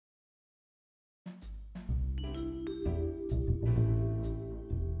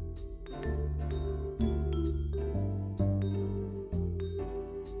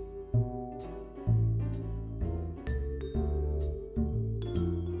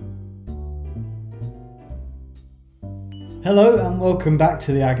Hello and welcome back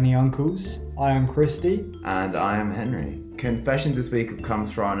to the Agony Uncles. I am Christy. And I am Henry. Confessions this week have come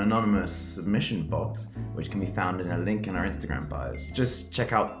through an anonymous submission box, which can be found in a link in our Instagram bios. Just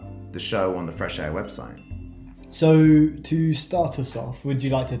check out the show on the Fresh Air website. So, to start us off, would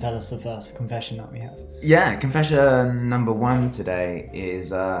you like to tell us the first confession that we have? Yeah, confession number 1 today is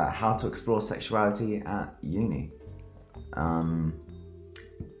how to explore sexuality at uni.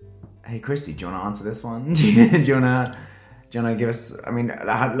 Hey Christy, do you want to answer this one? Do you want to give us,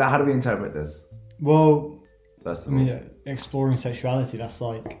 how do we interpret this? Well, First of all, exploring sexuality, that's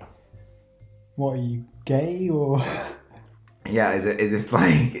like, what, are you gay or? Yeah, is this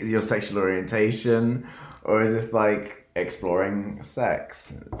like, is your sexual orientation, or is this like exploring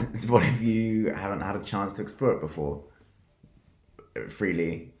sex? What if you haven't had a chance to explore it before?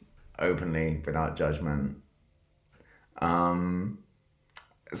 Freely, openly, without judgment.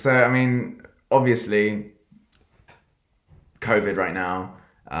 So, obviously, COVID right now.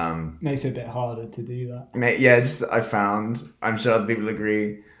 Makes it a bit harder to do that. Yeah, I'm sure other people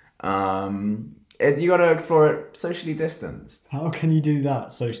agree. You got to explore it socially distanced. How can you do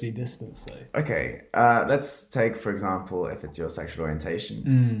that socially distanced though? Okay, let's take, for example, if it's your sexual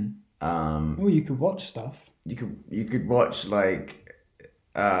orientation. Well, you could watch stuff. You could watch like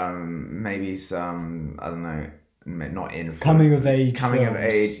maybe some, I don't know, not influencers.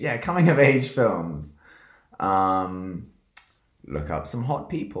 Coming of age films. Look up some hot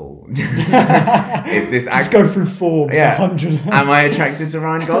people. Is this just go through Forbes? Yeah. 100. Am I attracted to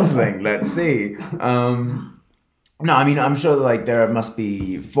Ryan Gosling? Let's see. No, I'm sure like there must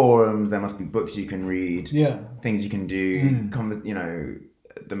be forums, there must be books you can read, things you can do.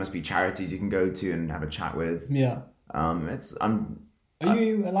 There must be charities you can go to and have a chat with. Yeah. Are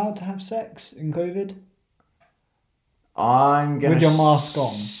you allowed to have sex in COVID? I'm gonna with your mask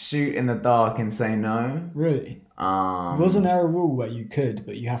on. Shoot in the dark and say no. Really? Wasn't there a rule where you could,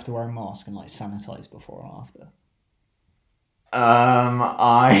 but you have to wear a mask and like sanitize before and after?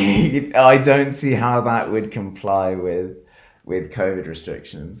 I don't see how that would comply with COVID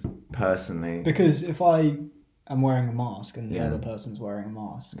restrictions personally. Because if I am wearing a mask and the other person's wearing a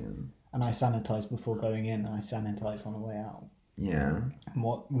mask, and I sanitize before going in and I sanitize on the way out, and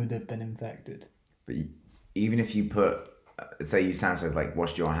what would have been infected? But even if you say you sanitize, like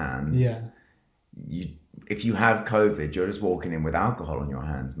washed your hands, if you have COVID, you're just walking in with alcohol on your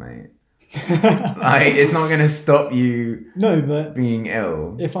hands, mate. Like, it's not going to stop you being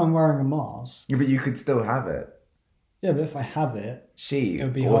ill. If I'm wearing a mask... Yeah, but you could still have it. Yeah, but if I have it... It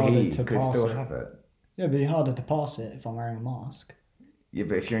would be harder to pass still it. have it. Yeah, it'd be harder to pass it if I'm wearing a mask. Yeah,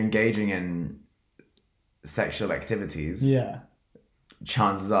 but if you're engaging in sexual activities... Yeah.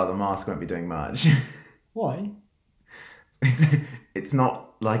 Chances are the mask won't be doing much. Why? It's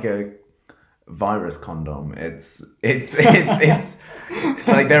not like a virus condom. It's like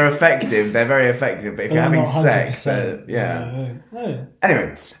they're effective. They're very effective. But if you're having sex,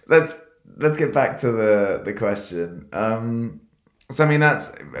 Anyway, let's get back to the question. That's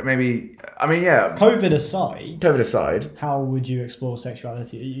maybe. COVID aside. How would you explore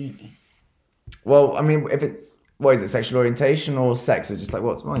sexuality at uni? Well, if it's. What is it, sexual orientation or sex? It's just like,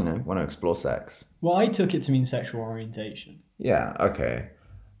 want to explore sex. Well, I took it to mean sexual orientation. Yeah, okay.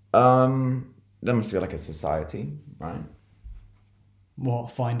 There must be like a society, right?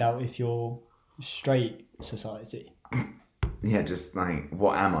 What, find out if you're straight society? Yeah, just like,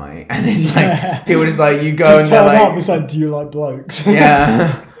 what am I? And it's like, people just like, you go just and turn they're like... up, it's like, do you like blokes?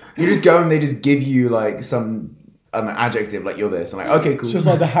 Yeah. You just go and they just give you like some... an adjective, like you're this. I'm like, okay, cool. It's just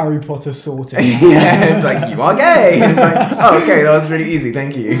like the Harry Potter sorting. Yeah, it's like, you are gay. And it's like, oh, okay, that was really easy,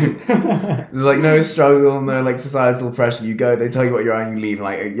 thank you. There's like no struggle, no like societal pressure. You go, they tell you what you're on, you leave.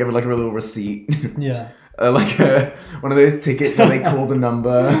 Like you have like a little receipt. Yeah. One of those tickets where they call the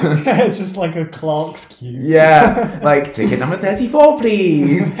number. It's just like a clerk's queue. Yeah, like ticket number 34,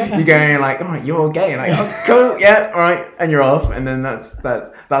 please. You're going like, all right, you're gay. And like, oh, cool, yeah, all right, and you're off. And then that's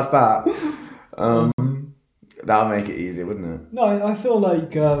that. That'll make it easier, wouldn't it? No, I feel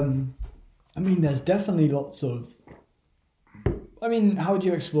like, there's definitely lots of... how would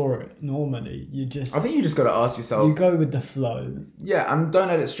you explore it normally? I think you just got to ask yourself... You go with the flow. Yeah, and don't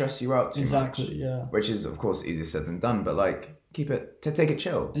let it stress you out too much. Exactly, yeah. Which is, of course, easier said than done, but like, take it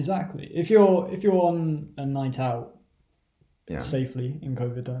chill. Exactly. If you're on a night out safely in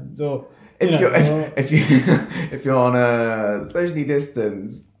COVID times, or... If you're on a socially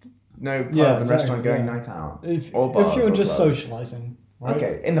distanced... No pub and restaurant going night out. If you're just socialising, right?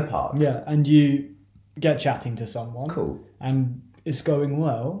 Okay, in the park. Yeah, and you get chatting to someone. Cool. And it's going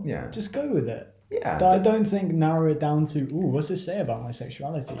well. Yeah. Just go with it. Yeah. I don't think narrow it down to, what's this say about my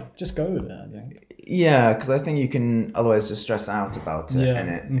sexuality? Just go with it, I think. Yeah, because I think you can otherwise just stress out about it,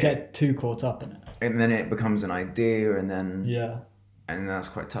 and get too caught up in it, and then it becomes an idea, and then and that's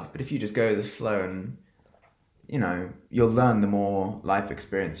quite tough. But if you just go with the flow, and you'll learn the more life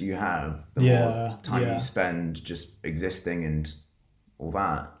experience you have, the more time you spend just existing and all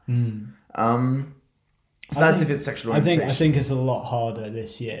that. So that's if it's sexual orientation. I think it's a lot harder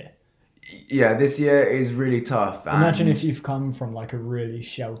this year. Yeah, this year is really tough. Imagine if you've come from like a really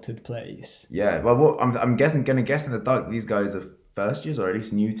sheltered place. Yeah, well, I'm guessing in the dark, these guys are first years or at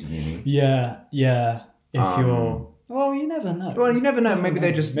least new to uni. Yeah. If you're, well, you never know. Well, you never know. Maybe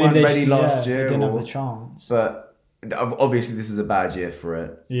they just weren't ready last year. They didn't have the chance. But obviously, this is a bad year for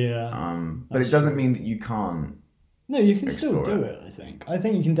it. Yeah. But it doesn't mean that you can't. No, you can still do it. I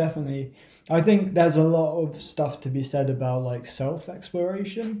think you can definitely. I think there's a lot of stuff to be said about like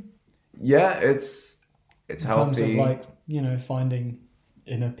self-exploration. Yeah, it's healthy. In terms of like, finding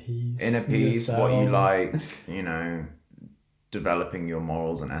inner peace, what you like, developing your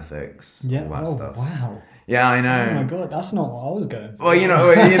morals and ethics, all that stuff. Wow. Yeah, I know. Oh my god, that's not what I was going for.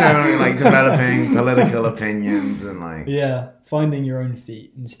 Well, like developing political opinions and like finding your own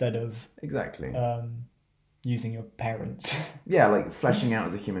feet instead of exactly using your parents. Yeah, like fleshing out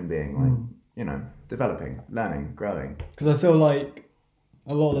as a human being, like developing, learning, growing. Because I feel like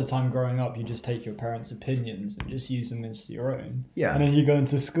a lot of the time growing up, you just take your parents' opinions and just use them as your own. Yeah. And then you go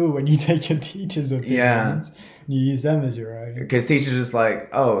into school and you take your teachers' opinions and you use them as your own. Because teachers are just like,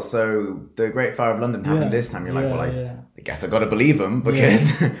 oh, so the Great Fire of London happened this time. You're like, well, I guess I got to believe them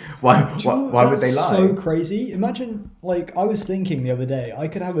because why would they lie? So crazy. Imagine, like, I was thinking the other day, I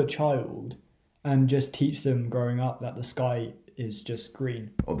could have a child and just teach them growing up that the sky is just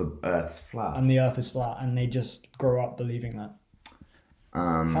green. Or the earth's flat. And the earth is flat. And they just grow up believing that.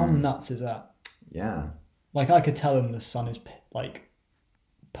 How nuts is that? Yeah. Like, I could tell them the sun is, like,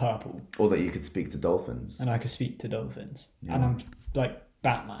 purple. Or that you could speak to dolphins. And I could speak to dolphins. Yeah. And I'm, like,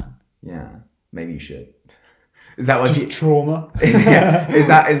 Batman. Yeah. Maybe you should. Is that why trauma? Is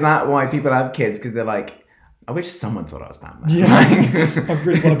that why people have kids? Because they're like, I wish someone thought I was Batman. Yeah. I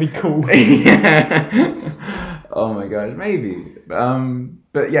really want to be cool. Yeah. Oh my gosh, maybe.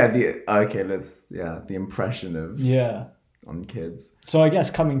 But yeah, the impression of on kids. So I guess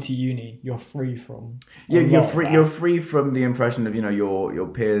coming to uni, you're free from you're free from the impression of your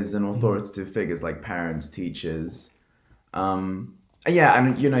peers and authoritative figures like parents, teachers. And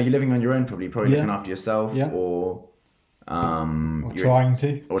you're living on your own, probably looking after yourself or trying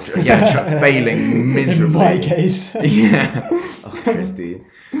to failing miserably. In my case. Yeah. Oh, Christy.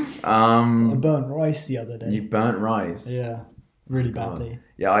 I burnt rice the other day. You burnt rice? Yeah. Really badly.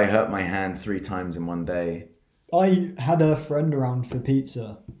 Yeah, I hurt my hand 3 times in one day. I had a friend around for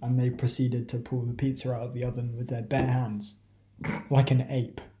pizza and they proceeded to pull the pizza out of the oven with their bare hands. Like an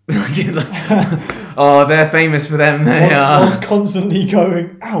ape. Oh, they're famous for them. I was constantly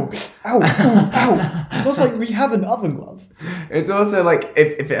going, ow, ow, ow, ow. I was like, we have an oven glove. It's also like,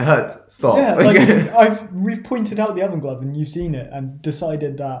 if it hurts, stop. Yeah, like we've pointed out the oven glove and you've seen it and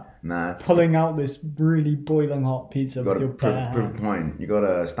decided that pulling out this really boiling hot pizza with your bare hands. Prove a point. You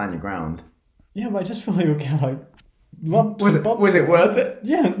gotta stand your ground. Yeah, but I just feel like you'll get like lumps. Was it worth it?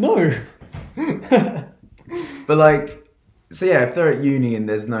 Yeah, no. But like, so yeah, if they're at uni and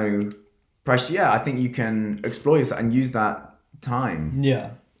there's no pressure, I think you can explore yourself and use that time.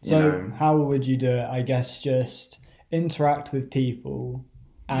 Yeah. So how would you do it? I guess just interact with people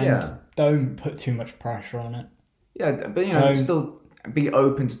and don't put too much pressure on it. Yeah, but still be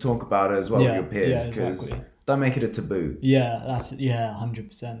open to talk about it as well with your peers because don't make it a taboo. Yeah,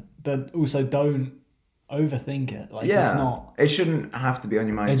 100%. But also don't overthink it. Like it's not. It shouldn't have to be on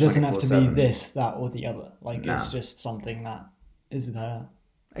your mind. It doesn't have to be this, that, or the other. Like it's just something that is there.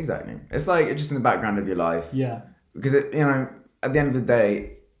 Exactly. It's like it's just in the background of your life. Yeah. Because at the end of the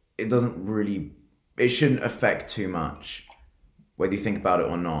day, it shouldn't affect too much whether you think about it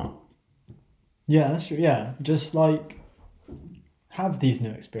or not. Yeah, that's true. Yeah, just like have these new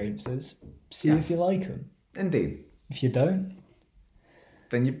experiences. See if you like them. Indeed. If you don't,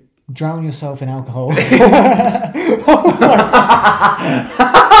 then you drown yourself in alcohol.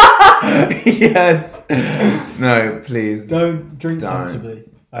 Yes. No, please. Don't drink sensibly.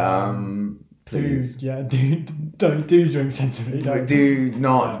 Please. Don't drink sensibly. Do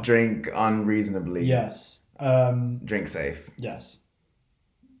not drink unreasonably. Yes. Drink safe. Yes.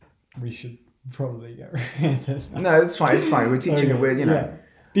 We should probably get rid of it. No, it's fine. It's fine. We're teaching it.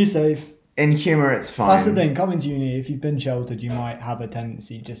 Be safe. In humour, it's fine. That's the thing. Coming to uni, if you've been sheltered, you might have a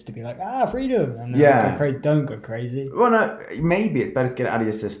tendency just to be like, freedom. And then go crazy. Don't go crazy. Well, no, maybe it's better to get it out of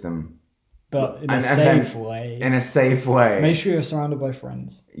your system. but in a safe way. In a safe way. Make sure you're surrounded by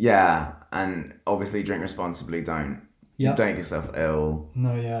friends. Yeah, and obviously drink responsibly. Don't get yourself ill.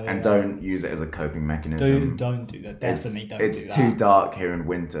 No, yeah. And don't use it as a coping mechanism. Don't do that. Definitely don't do that. It's too dark here in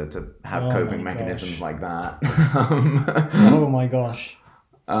winter to have coping mechanisms like that. Oh my gosh.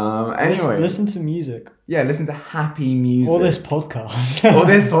 Anyway. Listen to music. Yeah, listen to happy music. Or this podcast.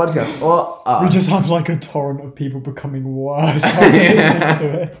 Or us. We just have like a torrent of people becoming worse after listening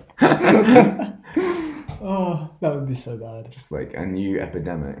to it. Oh, that would be so bad. Just like a new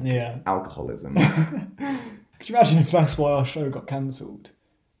epidemic. Yeah. Alcoholism. Could you imagine if that's why our show got cancelled?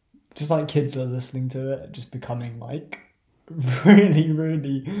 Just like kids are listening to it, just becoming like really,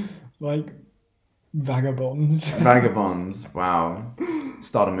 really like vagabonds. Vagabonds, wow.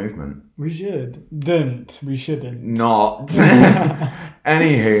 Start a movement. We should. We shouldn't. Not.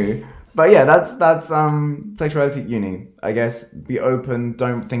 Anywho. But yeah, that's sexuality at uni. I guess be open,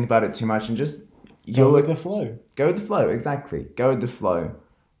 don't think about it too much, and just go with the flow. Go with the flow, exactly. Go with the flow.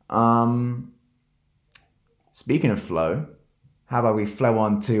 Speaking of flow, how about we flow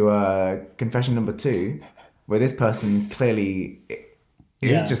on to confession number 2, where this person clearly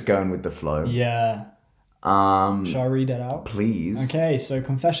is just going with the flow. Yeah. Shall I read it out? Please. Okay, so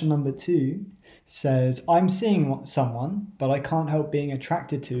confession number 2 says, I'm seeing someone, but I can't help being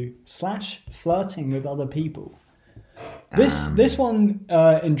attracted to / flirting with other people. This one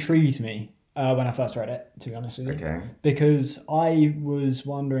intrigued me when I first read it, to be honest with you. Okay. Because I was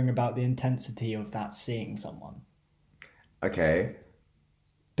wondering about the intensity of that seeing someone. Okay.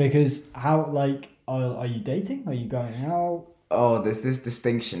 Because how, like, are you dating? Are you going out? Oh, there's this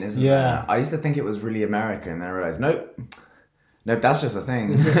distinction, isn't there? I used to think it was really American, and then I realized, nope, that's just a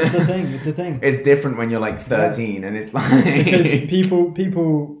thing. It's a thing. It's different when you're like 13, and it's like... Because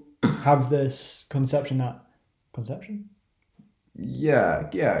people have this conception. Yeah,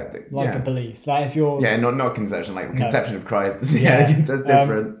 a belief. Like if you're... Yeah, not conception, like conception of Christ. Yeah, that's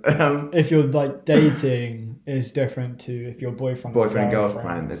different. If you're like dating, is different to if you're boyfriend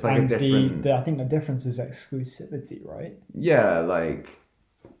girlfriend. It's like a different... I think the difference is exclusivity, right? Yeah, like...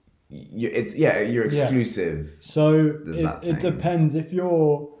 you're exclusive. Yeah. So it depends. If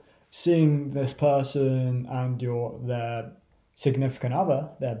you're seeing this person and you're their significant other,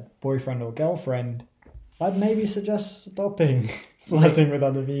 their boyfriend or girlfriend, I'd maybe suggest stopping flirting with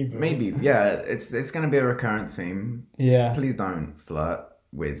other people. Maybe, yeah. It's going to be a recurrent theme. Yeah. Please don't flirt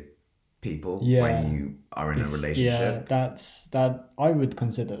with people when you are in a relationship. Yeah, that I would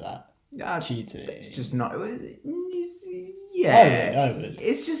consider that cheating. It's just not... Yeah. I would.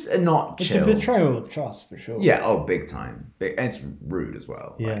 It's just not chill. It's a betrayal of trust, for sure. Yeah, big time. It's rude as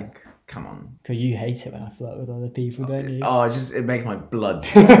well. Yeah. Like, come on. Because you hate it when I flirt with other people, don't you? Oh, it makes my blood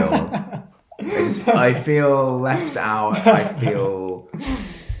boil. I feel left out. I feel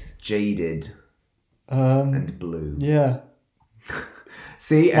jaded and blue. Yeah.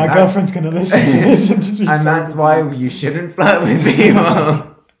 See, my girlfriend's gonna listen to this and just be and that's why you shouldn't flirt with people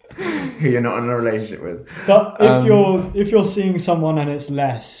who you're not in a relationship with. But if you're seeing someone and it's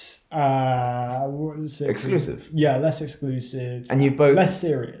less exclusive. Yeah, less exclusive. And you both less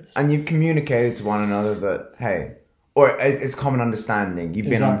serious. And you've communicated to one another that, hey, or it's common understanding. You've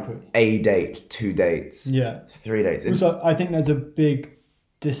been on a date, 2 dates, 3 dates. Also, I think there's a big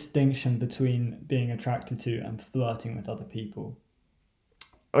distinction between being attracted to and flirting with other people.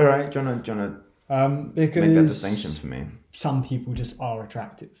 All right, do you wanna because make that distinction for me? Some people just are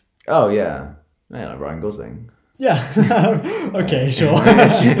attractive. Oh yeah, like Ryan Gosling. Yeah. Okay, sure.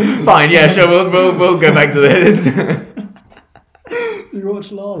 Fine. Yeah, sure. We'll go back to this. You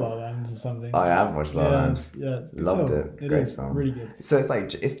watched La La Land or something? I have watched La La Land. Yeah, loved it. Great film. Really good. So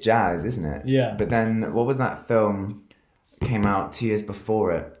it's jazz, isn't it? Yeah. But then what was that film? Came out 2 years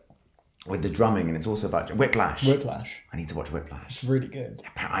before it. With the drumming, and it's also about Whiplash. I need to watch Whiplash. It's really good.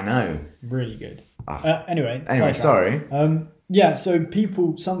 I know. Really good. Anyway, sorry. Yeah, so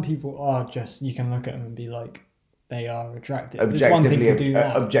some people are just, you can look at them and be like, they are attractive. Objectively, it's one thing to do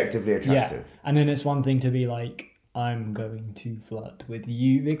that. Objectively attractive. Yeah. And then it's one thing to be like, I'm going to flirt with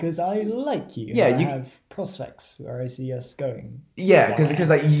you because I like you. Yeah, I have prospects where I see us going. Yeah, because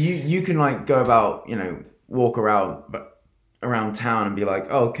like you can like go about, walk around town and be like,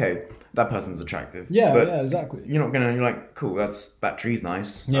 oh, okay, that person's attractive. Yeah, exactly. You're like, cool, that tree's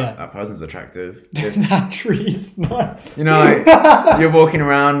nice. Yeah. That person's attractive. That tree's nice. Like, you're walking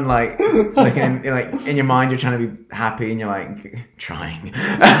around, like in your mind, you're trying to be happy and you're like, trying.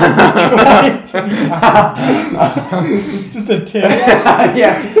 Just a tip.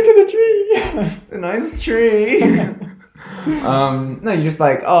 Yeah. Look at the tree. It's a nice tree. No, you're just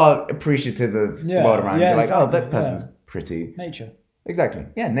like, appreciative of the world around you. You're like, that person's pretty. Nature. Exactly.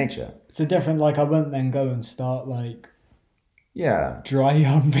 Yeah, nature. It's a different, like, I wouldn't then go and start, like, dry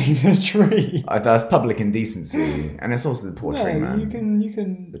humping the tree. That's public indecency, and it's also the poor tree man. You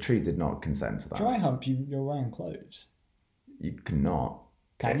can. The tree did not consent to that. Dry hump. You're wearing clothes. You cannot.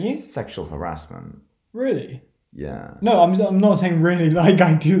 Can It's you? sexual harassment. Really? Yeah. No, I'm not saying really like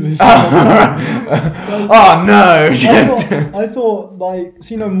I do this. Oh no! I thought like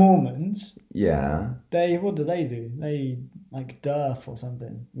so Mormons. Yeah. What do? They like derf or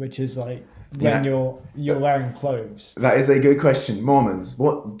something, which is like when you're wearing clothes. That is a good question. Mormons,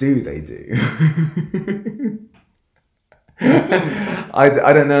 what do they do? I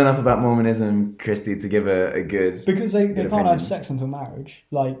don't know enough about Mormonism, Christy, to give a good. Because they good can't have sex until marriage,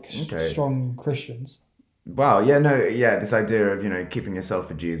 like strong Christians. Wow. Yeah. No. Yeah. This idea of keeping yourself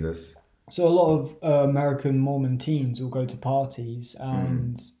for Jesus. So a lot of American Mormon teens will go to parties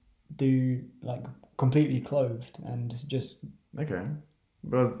and do like completely clothed and just. Okay.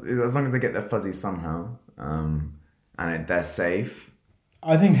 Well, as long as they get their fuzzies somehow, and they're safe.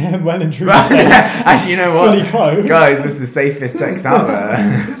 I think they're well and truly safe. Actually, you know what? Fully clothed. Guys, this is the safest sex out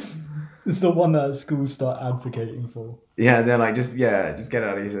there. It's the one that schools start advocating for. Yeah, they're like, just get it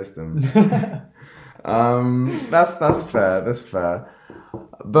out of your system. That's fair. That's fair.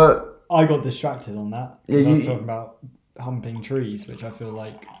 But I got distracted on that because I was talking about humping trees, which I feel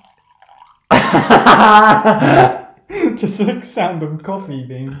like just like sound of coffee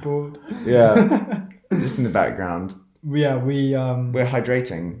being poured. Yeah, just in the background. Yeah, we're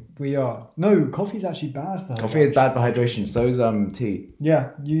hydrating. We are. No, coffee's actually bad for hydration. Coffee is bad for hydration. So's tea.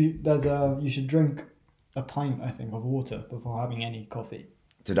 Yeah, you should drink a pint, I think, of water before having any coffee.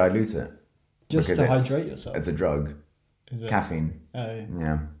 To dilute it. Just to hydrate yourself. It's a drug. Is it? Caffeine.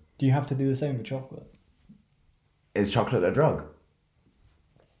 Yeah. Do you have to do the same with chocolate? Is chocolate a drug?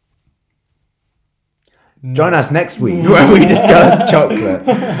 No. Join us next week where we discuss chocolate.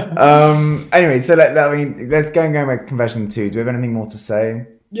 Anyway, so let's go and go back to confession 2. Do we have anything more to say?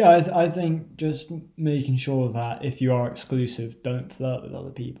 Yeah, I think just making sure that if you are exclusive, don't flirt with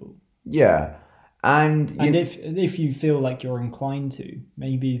other people. Yeah. And if you feel like you're inclined to,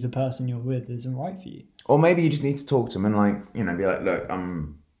 maybe the person you're with isn't right for you. Or maybe you just need to talk to them and be like, look,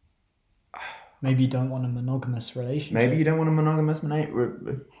 maybe you don't want a monogamous relationship. Maybe you don't want a monogamous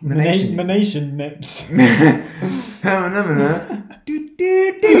Manation nips. Maybe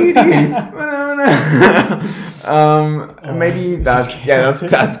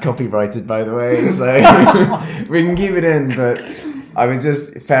that's copyrighted, by the way, so we can keep it in. But I was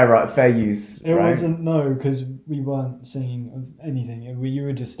just fair use. It wasn't because we weren't singing anything.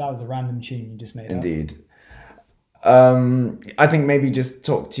 That was a random tune you just made. Indeed. I think maybe just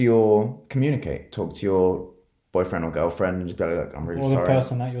talk to your boyfriend or girlfriend and just be like, look, I'm really sorry. Or the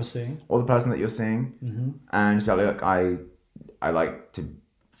person that you're seeing. Mm-hmm. And just be like, look, I like to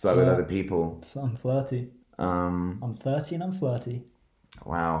flirt with other people. I'm flirty. I'm 30 and I'm flirty.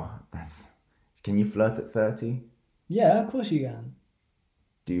 Wow. Can you flirt at 30? Yeah, of course you can.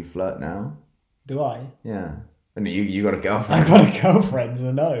 Do you flirt now? Do I? Yeah. And you got a girlfriend. I got a girlfriend,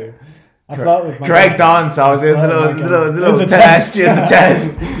 so no. I flirt with my correct answer. It was a little test. Just a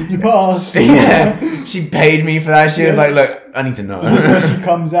test. You passed. Yeah. She paid me for that. She was like, look, I need to know. Is this where she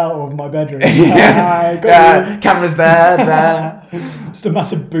comes out of my bedroom? Camera's there. Just a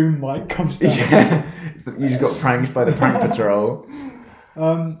massive boom mic comes down. Yeah. You just got pranked by the prank patrol.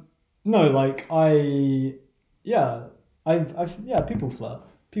 No, people flirt.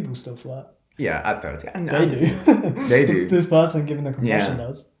 People still flirt. Yeah, at 30. And they do. They do. This person giving the confession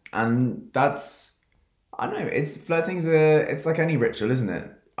does. And that's, I don't know, flirting's it's like any ritual, isn't it?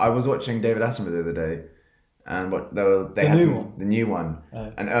 I was watching David Attenborough the other day, and they had the new one.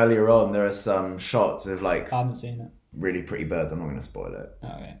 Oh. And earlier on, there are some shots of I haven't seen it. Really pretty birds. I'm not going to spoil it.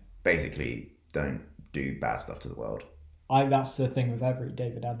 Okay. Basically, don't do bad stuff to the world. That's the thing with every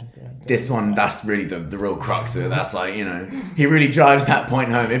David Attenborough. This one, that's really the real crux of it. That's he really drives that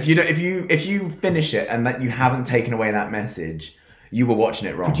point home. If you finish it and that you haven't taken away that message, you were watching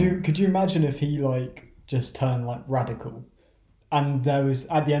it wrong. Could you imagine if he just turned radical, and there was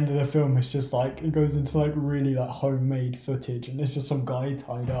at the end of the film it's just it goes into really homemade footage and it's just some guy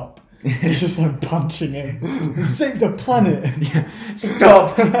tied up. He's just punching him. Save the planet. Yeah.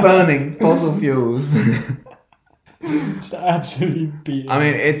 Stop burning fossil fuels. Just absolutely beating. I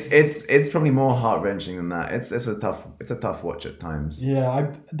mean, it's probably more heart wrenching than that. It's a tough watch at times.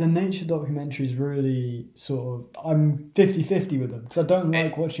 Yeah, the nature documentaries really I'm 50-50 with them because I don't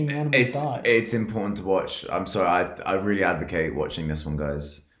like watching the animals die. It's important to watch. I'm sorry, I really advocate watching this one,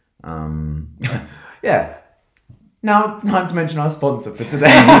 guys. Yeah. Now, time to mention our sponsor for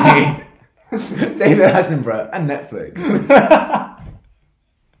today, David Attenborough and Netflix.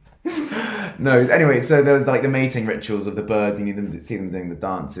 No, anyway, so there was like the mating rituals of the birds. You need them to see them doing the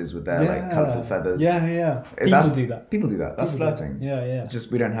dances with their like colourful feathers. Yeah. People do that. That's flirting. Yeah.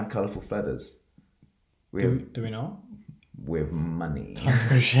 Just we don't have colourful feathers. Do we not? With money. Time's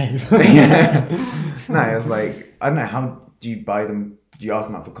gonna shave. Yeah. No, it was like, I don't know, how do you buy them? Do you ask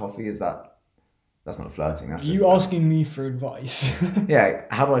them out for coffee? That's not flirting. That's just asking me for advice. Yeah,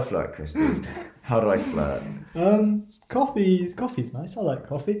 how do I flirt, Christy? How do I flirt? Coffee's nice. I like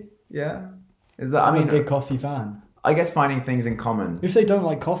coffee. Yeah. I'm a big coffee fan. I guess finding things in common. If they don't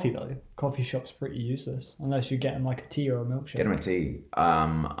like coffee though, coffee shop's pretty useless unless you're getting like a tea or a milkshake. Get them a tea.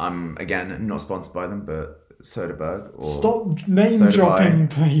 I'm again not sponsored by them, but Soderbergh or stop name dropping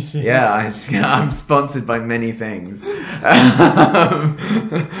places. Yeah, I'm sponsored by many things. They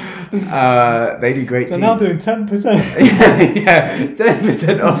do great teas. They're now doing 10%. yeah,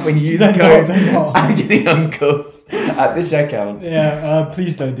 10% off when you use code Agony Uncles at the checkout. Yeah,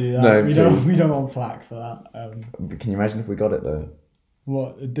 please don't do that. No, we don't want flack for that. Can you imagine if we got it though?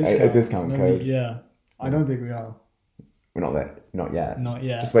 What, a discount? A discount code. Yeah, I don't think we are. We're not there. Not yet. Not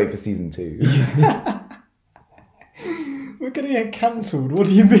yet. Just wait for season 2. We're gonna get cancelled. What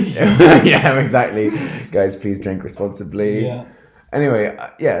do you mean? Yeah, exactly. Guys, please drink responsibly. Yeah. Anyway,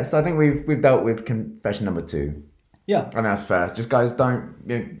 so I think we've dealt with confession number 2. Yeah. And that's fair. Just guys,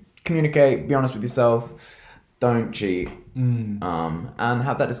 don't communicate. Be honest with yourself. Don't cheat. And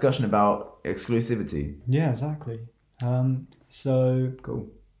have that discussion about exclusivity. Yeah, exactly. So cool.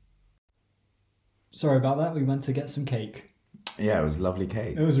 Sorry about that. We went to get some cake. Yeah, it was lovely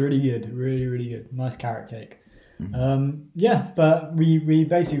cake. It was really good. Really, really good. Nice carrot cake. But we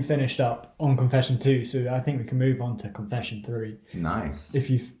basically finished up on confession 2, so I think we can move on to confession 3. Nice.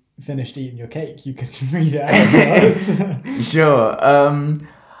 If you've finished eating your cake, you can read it out to us. Sure.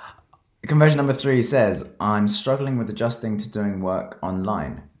 Confession number 3 says, I'm struggling with adjusting to doing work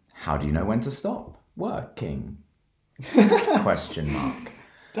online. How do you know when to stop working? Question mark.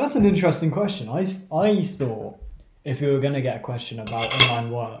 That's an interesting question. I thought if we were going to get a question about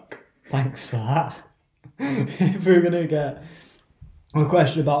online work, thanks for that. If we were going to get a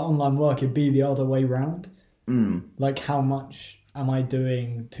question about online work, it'd be the other way round. Like, how much am I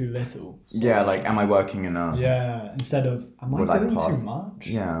doing too little? So yeah, like, am I working enough? Yeah, instead of, am I doing too much?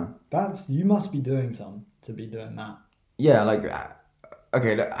 Yeah. You must be doing some to be doing that. Yeah, like,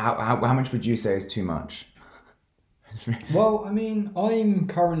 okay, how much would you say is too much? Well, I mean, I'm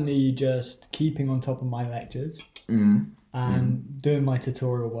currently just keeping on top of my lectures. And doing my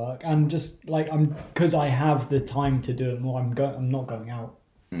tutorial work, and just like because I have the time to do it more. I'm not going out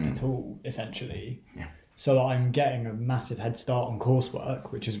at all, essentially. Yeah. So I'm getting a massive head start on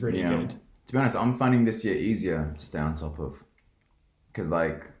coursework, which is really good. To be honest, I'm finding this year easier to stay on top of, because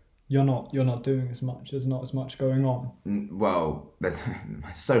like you're not doing as much. There's not as much going on. Well, my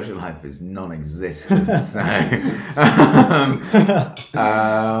social life is non-existent. So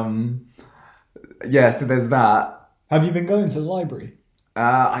yeah, so there's that. Have you been going to the library?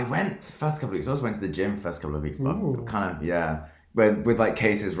 I went the first couple of weeks. I also went to the gym the first couple of weeks, but kind of, with like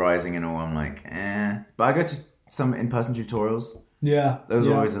cases rising and all, I'm like, But I go to some in-person tutorials. Yeah. Those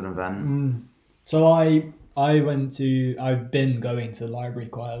are always an event. So I've been going to the library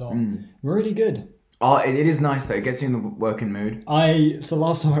quite a lot. Really good. Oh, it is nice though. It gets you in the working mood. So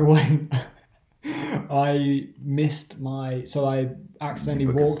last time I went, I missed I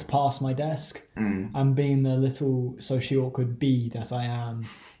accidentally walked past my desk and being the little socially awkward bee that I am,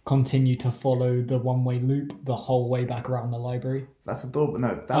 continued to follow the one-way loop the whole way back around the library. That's adorable.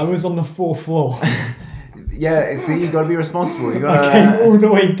 No, I was on the 4th floor. Yeah, see, you got to be responsible. You got. I came all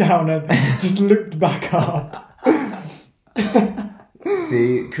the way down and just looked back up.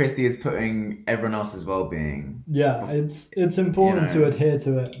 See, Christy is putting everyone else's well-being. Yeah, it's important to adhere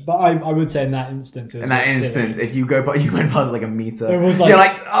to it. But I would say in that instance... if you went past like a meter, it was like, you're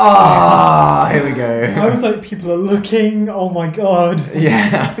like, here we go. I was like, people are looking, oh my God.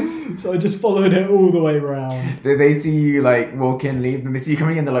 Yeah. So I just followed it all the way around. They see you like walk in, leave, and they see you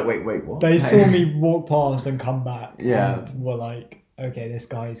coming in, they're like, wait, what? They saw me walk past and come back. Yeah. And were like, okay, this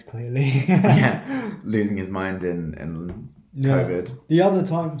guy's clearly... losing his mind in COVID. The other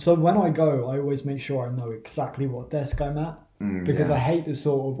time, so when I go, I always make sure I know exactly what desk I'm at because I hate the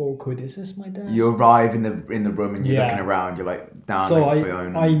sort of awkward. Is this my desk? You arrive in the room and you're looking around. You're like down. So for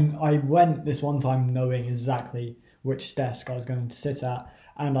your own. I went this one time knowing exactly which desk I was going to sit at,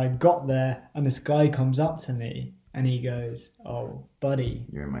 and I got there, and this guy comes up to me and he goes, "Oh, buddy,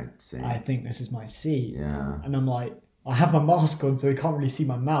 you're in my seat. I think this is my seat." Yeah. And I'm like, I have my mask on, so he can't really see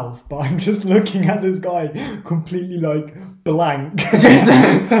my mouth, but I'm just looking at this guy completely like blank. Just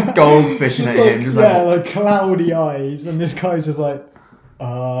goldfishing at him. Just like cloudy eyes. And this guy's just like,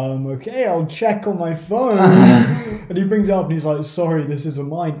 Okay, I'll check on my phone. And he brings it up and he's like, sorry, this isn't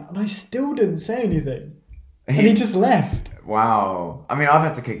mine. And I still didn't say anything. And he just left. Wow. I mean, I've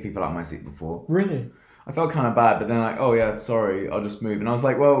had to kick people out of my seat before. Really? I felt kind of bad, but then like, oh yeah, sorry, I'll just move. And I was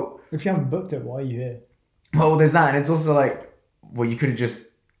like, well... If you haven't booked it, why are you here? Well, there's that. And it's also like, well, you could have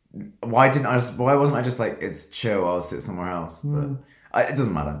just... Why wasn't I just like, it's chill, I'll sit somewhere else. But it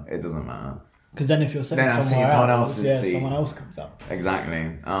doesn't matter. It doesn't matter. Because then if you're sitting then someone else's seat. someone else comes up.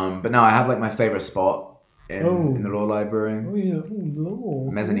 Exactly. But no, I have like my favourite spot in the law library. Oh yeah, law.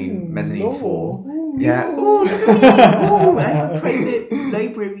 Mezzanine law. 4. Ooh, Yeah. Law. Oh, I have a private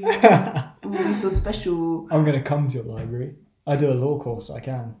library. Ooh, it's so special. I'm going to come to your library. I do a law course, I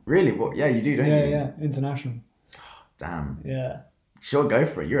can. Really? What? Yeah, you do, don't you? Yeah, international. Damn. Yeah. Sure, go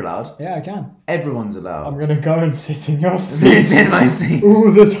for it. You're allowed. Yeah, I can. Everyone's allowed. I'm going to go and sit in your seat. Sit in my seat.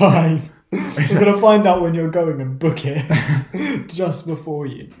 All the time. I'm going to find out when you're going and book it just before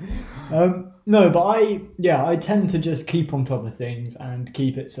you. No, but I tend to just keep on top of things and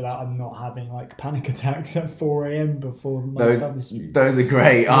keep it so that I'm not having like panic attacks at 4 a.m. before my stuff is due. Those are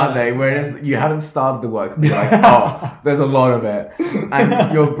great, aren't they? Whereas you haven't started the work, but you're like, oh, there's a lot of it.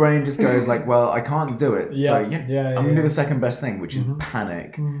 And your brain just goes like, well, I can't do it. So I'm going to do the second best thing, which is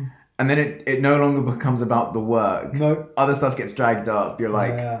panic. And then it no longer becomes about the work. No. Other stuff gets dragged up. You're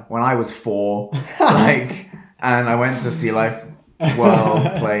like, when I was 4, like, and I went to Sea Life World,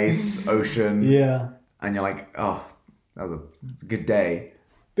 place, ocean. Yeah. And you're like, oh, it's a good day.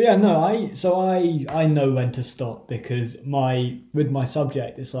 But yeah, no, I know when to stop because with my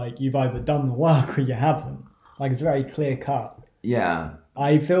subject, it's like you've either done the work or you haven't. Like it's very clear cut. Yeah.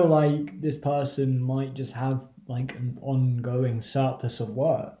 I feel like this person might just have like an ongoing surplus of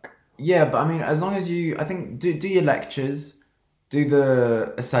work. Yeah, but I mean, as long as you, I think, do your lectures, do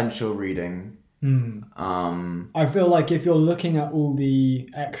the essential reading. I feel like if you're looking at all the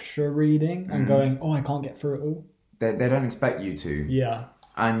extra reading and going, oh, I can't get through it all. They don't expect you to. Yeah.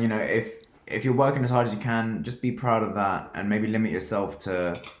 And, you know, if you're working as hard as you can, just be proud of that and maybe limit yourself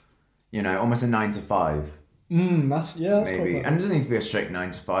to, you know, almost a 9 to 5. That's maybe. And it doesn't need to be a strict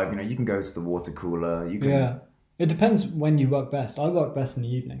 9 to 5. You know, you can go to the water cooler. You can. Yeah. It depends when you work best. I work best in the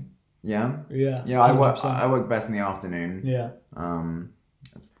evening. Yeah? Yeah. Yeah, I work best in the afternoon. Yeah.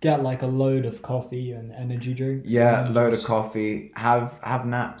 Get like a load of coffee and energy drinks. Yeah, load of coffee. Have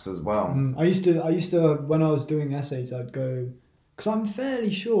naps as well. I used to when I was doing essays, I'd go because I'm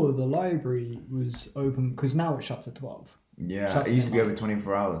fairly sure the library was open because now it shuts at 12. Yeah, it used to be over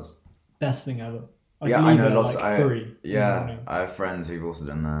 24 hours. Best thing ever. I know lots. Like 3. Yeah, I have friends who've also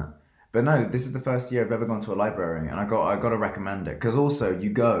done that. But no, this is the first year I've ever gone to a library, and I got to recommend it because also you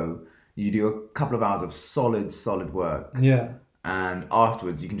do a couple of hours of solid work. Yeah. And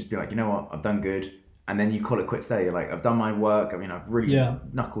afterwards, you can just be like, you know what, I've done good. And then you call it quits there. You're like, I've done my work. I mean, I've really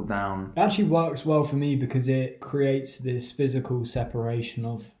knuckled down. It actually works well for me because it creates this physical separation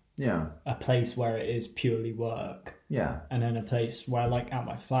of a place where it is purely work. Yeah. And then a place where, like, at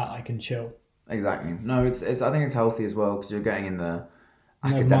my flat, I can chill. Exactly. No, it's. I think it's healthy as well because you're getting in the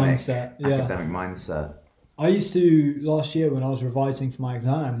academic mindset. I used to, last year when I was revising for my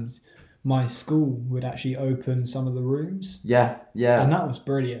exams, my school would actually open some of the rooms. Yeah. And that was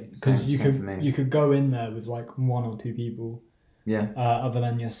brilliant because you could go in there with like 1 or 2 people. Yeah. Other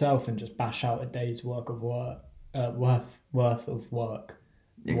than yourself and just bash out a day's worth of work.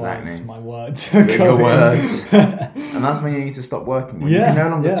 Exactly. Words, my words. Your words. And that's when you need to stop working. When you can no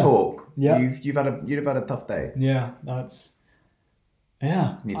longer talk. Yeah. You'd have had a tough day. Yeah, that's.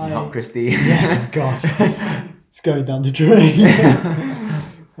 Yeah. Need some help, Christy. Yeah, gosh. It's going down the drain.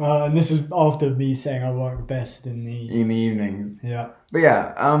 And this is after me saying I work best in the evenings. Yeah. But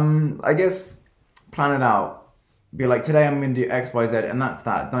yeah, I guess plan it out. Be like, today I'm going to do X, Y, Z, and that's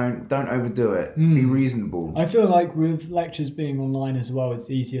that. Don't overdo it. Be reasonable. I feel like with lectures being online as well,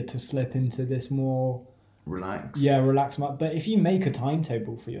 it's easier to slip into this more relaxed. Yeah, relaxed. But if you make a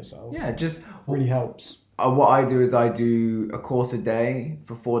timetable for yourself, just really helps. What I do is I do a course a day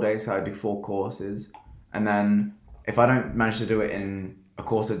for 4 days, so I do 4 courses, and then if I don't manage to do it in a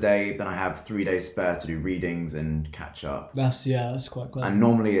course a day, then I have 3 days spare to do readings and catch up. That's quite clever. And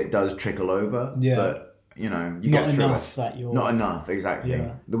normally it does trickle over. Yeah. But you know, you not get through enough it. That you're not enough, exactly.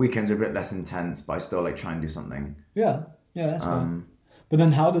 Yeah. The weekends are a bit less intense, but I still like try and do something. Yeah, that's fine. But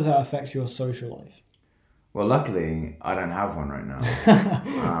then, how does that affect your social life? Well, luckily, I don't have one right now.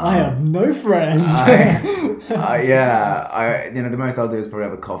 I have no friends. The most I'll do is probably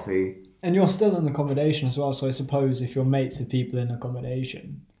have a coffee. And you're still in accommodation as well, so I suppose if you're mates with people in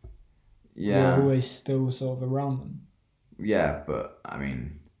accommodation, you're always still sort of around them. Yeah, but I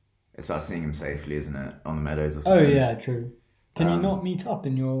mean, it's about seeing them safely, isn't it? On the meadows or something. Oh yeah, true. Can you not meet up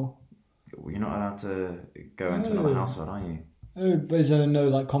in your... You're not allowed to go into another household, are you? Oh, but is there no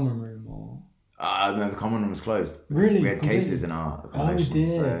like common room or? No, the common room was closed. Really? We had cases in our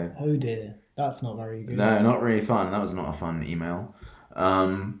accommodation. Oh dear. That's not very good. No, not really fun. That was not a fun email.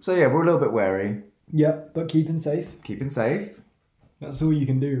 So yeah, we're a little bit wary. Yep, but keeping safe. Keeping safe. That's all you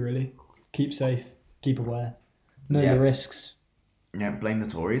can do, really. Keep safe. Keep aware. Know the risks. Yeah, blame the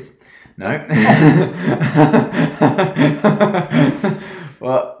Tories. No.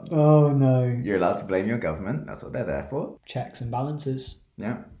 Well, oh no. You're allowed to blame your government. That's what they're there for. Checks and balances.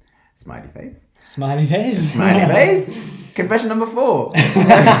 Yeah. Smiley face. Smiley face. Smiley face. Confession number 4.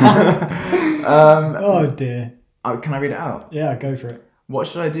 Oh dear. Can I read it out? Yeah, go for it. What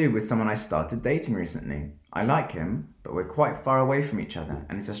should I do with someone I started dating recently? I like him, but we're quite far away from each other,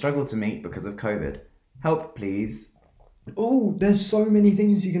 and it's a struggle to meet because of COVID. Help, please. Oh, there's so many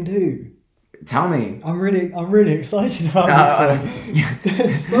things you can do. Tell me. I'm really excited about this one.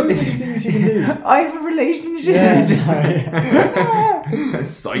 There's so many things you can do. I have a relationship. Yeah,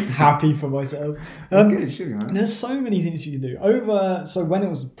 so happy for myself. That's good, it should be, man. There's so many things you can do. So when it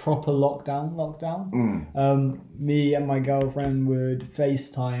was proper lockdown, me and my girlfriend would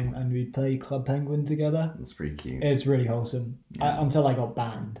FaceTime and we'd play Club Penguin together. That's pretty cute. It's really wholesome. Yeah. Until I got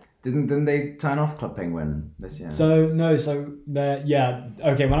banned. Didn't they turn off Club Penguin this year? Okay,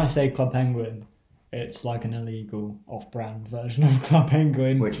 when I say Club Penguin, it's like an illegal off-brand version of Club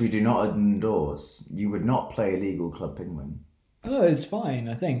Penguin. Which we do not endorse. You would not play illegal Club Penguin. Oh, it's fine,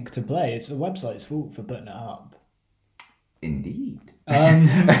 I think, to play. It's a website's fault for putting it up. Indeed. But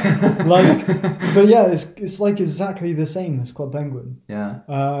yeah, it's like exactly the same as Club Penguin. Yeah.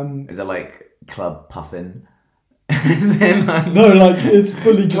 Is it like Club Puffin? No, like it's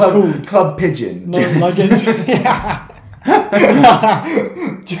fully just called Club Pigeon. No, like it's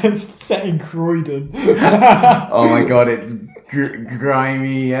just set in Croydon. Oh my god, it's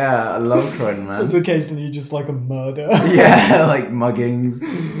grimy. Yeah, I love Croydon, man. It's occasionally just like a murder. Yeah, like muggings.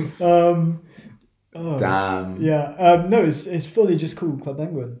 Damn. Yeah. No, it's fully just called Club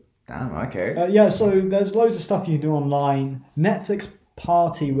Penguin. Damn. Okay. So there's loads of stuff you can do online. Netflix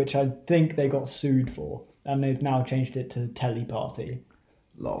Party, which I think they got sued for, and they've now changed it to Teleparty.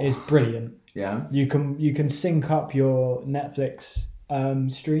 Lol. It's brilliant. Yeah. You can sync up your Netflix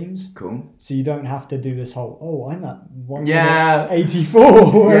streams. Cool. So you don't have to do this whole, I'm at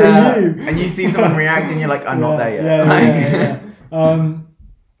 184. Where are you? And you see someone reacting, you're like, I'm not there yet. Yeah.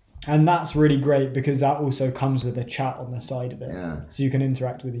 And that's really great because that also comes with a chat on the side of it. Yeah. So you can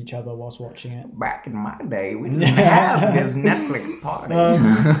interact with each other whilst watching it. Back in my day, we didn't have this Netflix party.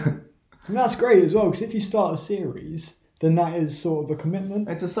 And that's great as well, because if you start a series, then that is sort of a commitment.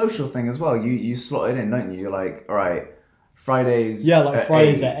 It's a social thing as well. You slot it in, don't you? You're like, all right, Fridays. Yeah, like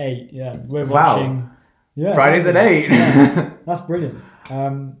Fridays 8. at 8. Yeah, we're watching. Yeah, Fridays at 8. Yeah, that's brilliant.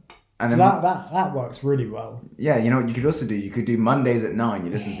 And so then, that works really well. Yeah, you know what you could also do? You could do Mondays at 9.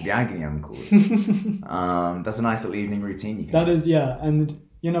 You listen to the Agony Uncles. That's a nice little evening routine. You can That is, yeah. And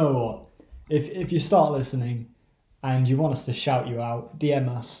you know what? If you start listening and you want us to shout you out, DM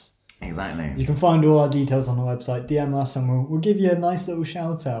us. Exactly. You can find all our details on the website. DM us and we'll give you a nice little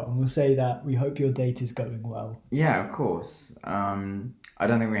shout out and we'll say that we hope your date is going well. Yeah, of course. I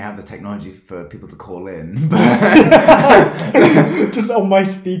don't think we have the technology for people to call in. But just on my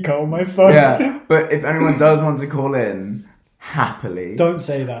speaker, on my phone. Yeah, but if anyone does want to call in, happily. Don't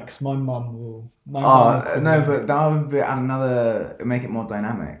say that because my mum will. No, but that would be make it more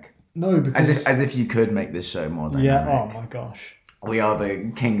dynamic. No, because... As if you could make this show more dynamic. Yeah, oh my gosh. We are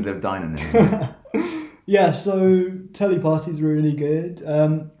the kings of dynamism. Yeah, so Teleparty's really good.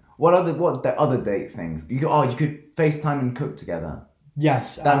 What other date things? You could FaceTime and cook together.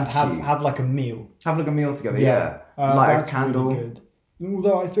 Yes, that's and have like a meal. Have like a meal together, yeah. Light a candle. Really good.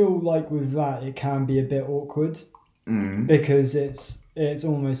 Although I feel like with that it can be a bit awkward because it's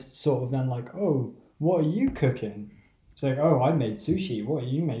almost sort of then like, oh, what are you cooking? It's like, oh, I made sushi. What are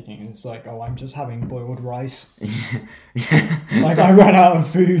you making? And it's like, oh, I'm just having boiled rice. Like I ran out of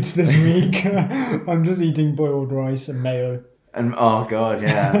food this week. I'm just eating boiled rice and mayo. And oh god,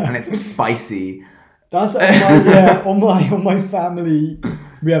 yeah, and it's spicy. That's on my family.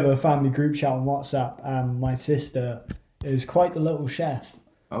 We have a family group chat on WhatsApp, and my sister is quite the little chef.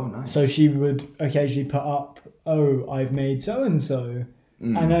 Oh, nice. So she would occasionally put up, "Oh, I've made so and so,"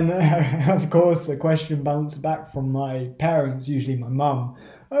 and then of course the question bounced back from my parents, usually my mum.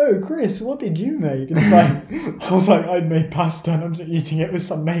 Oh, Chris, what did you make? And it's like I was like, I'd made pasta, and I'm just eating it with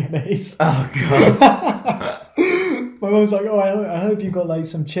some mayonnaise. Oh god. My mum was like, "Oh, I hope you got like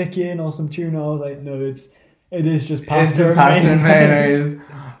some chicken or some tuna." I was like, "No, it is just pasta. It's just pasta and mayonnaise.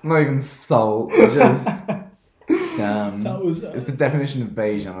 Not even salt. Just That was. It's the definition of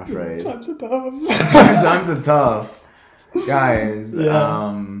beige, I'm afraid. Times are tough. Times are tough, guys.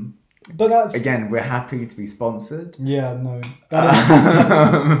 Yeah. But that's again, we're happy to be sponsored. Yeah, no,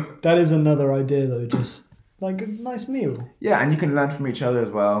 that is another idea though. Just like a nice meal. Yeah, and you can learn from each other as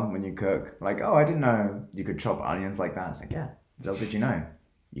well when you cook. Like, oh, I didn't know you could chop onions like that. It's like, yeah, little did you know,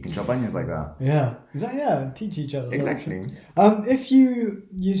 you can chop onions like that. Yeah, exactly. Yeah, teach each other. Exactly. If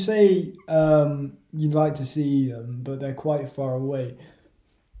you say you'd like to see them, but they're quite far away,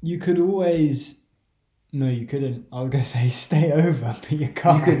 you could always. No, you couldn't. I was going to say stay over, but you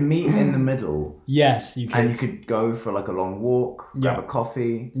can't. You could meet in the middle. Yes, you could. And you could go for like a long walk, grab a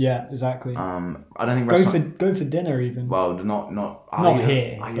coffee. Yeah, exactly. I don't think go for dinner even. Well, not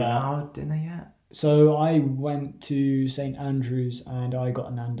here. Are you allowed dinner yet? So I went to St Andrews and I got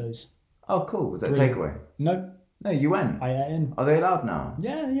a Nando's. Oh, cool. Was that a takeaway? No. No, you went. I ate in. Are they allowed now?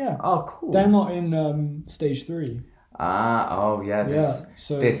 Yeah. Oh, cool. They're not in stage 3.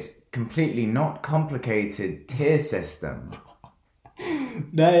 This completely not complicated tier system.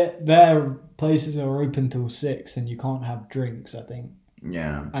 Their places are open till 6 and you can't have drinks, I think.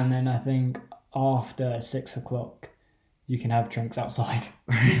 Yeah. And then I think after 6 o'clock you can have drinks outside.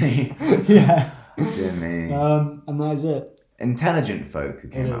 Really? Yeah. Dear me. And that is it. Intelligent folk who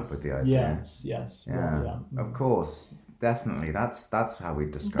came up with the idea. Yes. Yeah. Well, yeah. Of course. Definitely. That's how we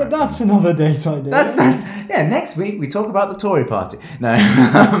describe it. But that's another date idea. That's next week we talk about the Tory party. No.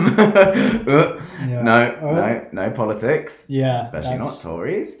 No politics. Yeah. Especially not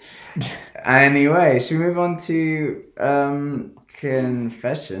Tories. Anyway, should we move on to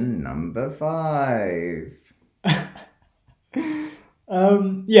confession number 5?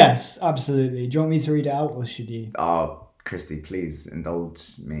 Yes, absolutely. Do you want me to read it out or should you? Oh, Christy, please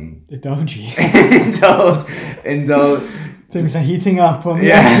indulge me. Indulge you. indulge. Things are heating up on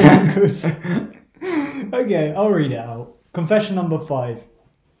the ankles. Okay, I'll read it out. Confession number 5.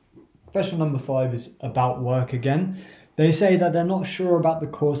 Confession number 5 is about work again. They say that they're not sure about the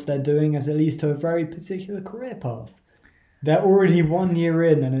course they're doing as it leads to a very particular career path. They're already 1 year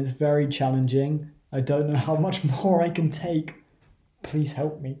in and it's very challenging. I don't know how much more I can take. Please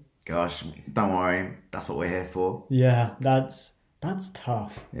help me. Gosh, don't worry. That's what we're here for. Yeah, that's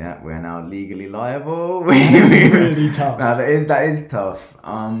tough. Yeah, we're now legally liable. That's really tough. No, that is tough.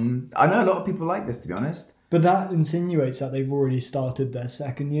 I know a lot of people like this, to be honest. But that insinuates that they've already started their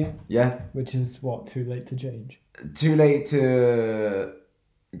second year. Yeah. Which is too late to change. Too late to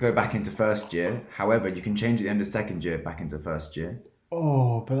go back into first year. However, you can change at the end of second year back into first year.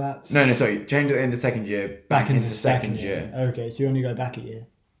 Oh, but that's... No, sorry. Change at the end of second year back into second year. Okay, so you only go back a year.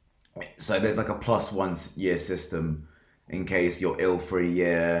 So there's like a +1 year system in case you're ill for a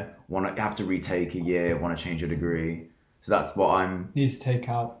year, have to retake a year, want to change your degree. So that's what I'm... Needs to take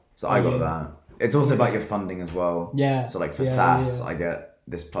out. So I got that. It's also about your funding as well. Yeah. So like for SAS, I get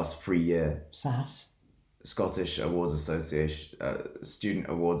this +3 year. SAS? Scottish Awards Association, Student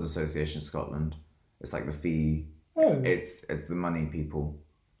Awards Association Scotland. It's like the fee. Oh. It's the money, people.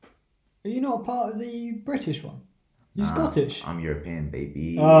 Are you not part of the British one? You're Scottish? I'm European,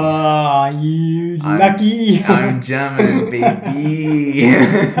 baby. You lucky. I'm German, baby.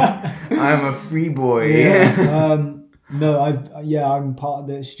 I'm a free boy. Yeah. No, I'm part of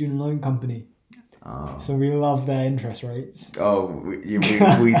the student loan company. Oh. So we love their interest rates. Oh, we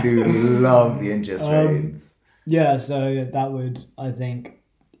do love the interest rates. Yeah, so that would, I think...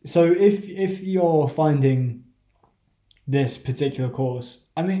 So if you're finding this particular course,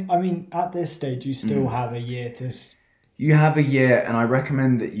 I mean, at this stage, you still have a year to... You have a year, and I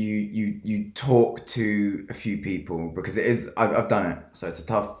recommend that you talk to a few people because it is. I've done it, so it's a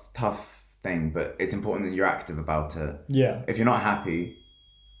tough thing, but it's important that you're active about it. Yeah. If you're not happy.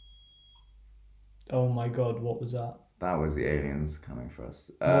 Oh my God! What was that? That was the aliens coming for us.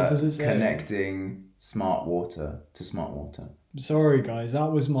 What does it say? Connecting smart water to smart water. Sorry, guys.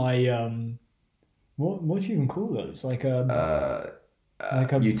 That was my What do you even call those? Like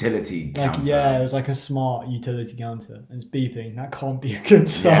a utility counter. It was like a smart utility counter. And it's beeping. That can't be a good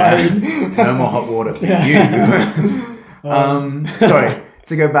sign. Yeah. No more hot water for you. Sorry.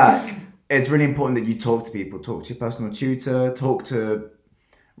 To go back, it's really important that you talk to people. Talk to your personal tutor. Talk to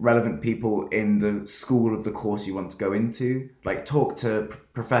relevant people in the school of the course you want to go into. Like talk to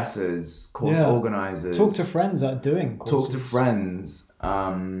professors, course organisers. Talk to friends that are doing courses. Talk to friends.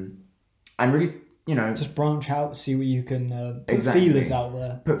 And really, just branch out, see what you can put feelers out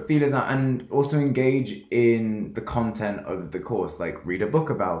there. Put feelers out and also engage in the content of the course. Like read a book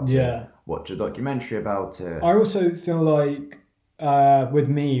about it. Watch a documentary about it. I also feel like with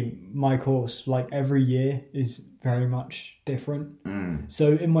me, my course, like every year is very much different.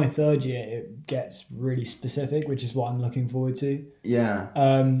 So in my third year, it gets really specific, which is what I'm looking forward to.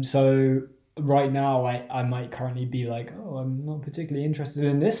 Yeah. So right now, I might currently be like, oh, I'm not particularly interested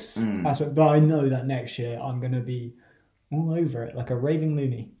in this aspect, but I know that next year I'm going to be all over it, like a raving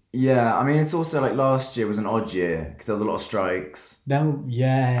loony. Yeah, I mean, it's also like last year was an odd year because there was a lot of strikes.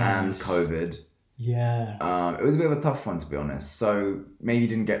 Yeah. And COVID. Yeah. It was a bit of a tough one, to be honest. So maybe you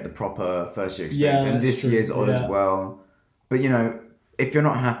didn't get the proper first year experience. Yeah, and this true. year's odd as well. But, you know, if you're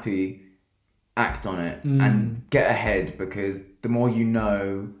not happy, act on it and get ahead, because the more you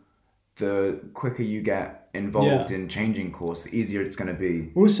know, the quicker you get involved in changing course, the easier it's going to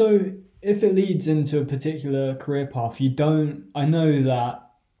be. Also, if it leads into a particular career path, I know that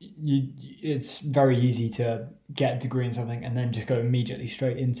it's very easy to get a degree in something and then just go immediately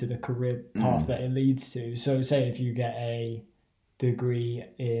straight into the career path that it leads to. So say if you get a degree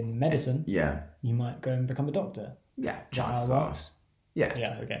in medicine, you might go and become a doctor. Yeah, chances are.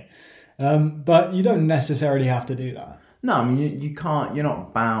 Yeah, okay. But you don't necessarily have to do that. No, I mean, you can't, you're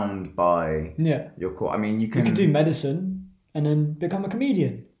not bound by your course. I mean, you can... You could do medicine and then become a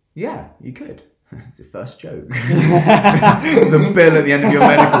comedian. Yeah, you could. It's your first joke. The bill at the end of your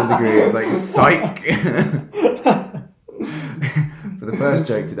medical degree is like, psych. For the first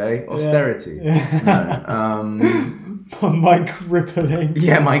joke today, austerity. No, my crippling.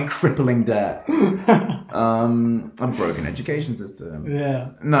 Yeah, my crippling debt. A broken education system. Yeah.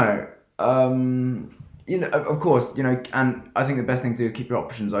 No. You know, of course, you know, and I think the best thing to do is keep your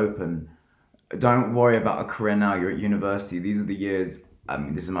options open. Don't worry about a career now. You're at university. These are the years. I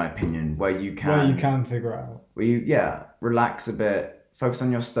mean, this is my opinion, where you can figure out. Where you relax a bit, focus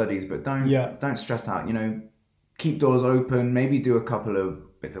on your studies, but don't stress out. You know, keep doors open. Maybe do a couple of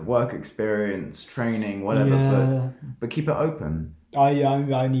bits of work experience, training, whatever. But keep it open.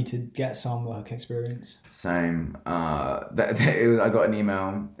 I need to get some work experience. Same. I got an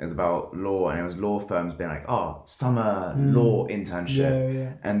email. It was about law, and it was law firms being like, "Oh, summer law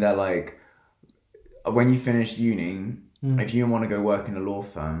internship," and they're like, "When you finish uni, if you want to go work in a law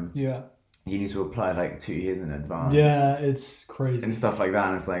firm, you need to apply like 2 years in advance." Yeah, it's crazy and stuff like that.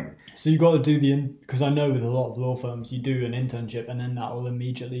 And it's like, so you got to do because I know with a lot of law firms, you do an internship, and then that will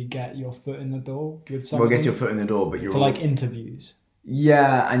immediately get your foot in the door with something. Well, I guess your foot in the door, but you're for like interviews.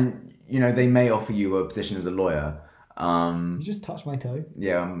 Yeah, and you know they may offer you a position as a lawyer. You just touched my toe.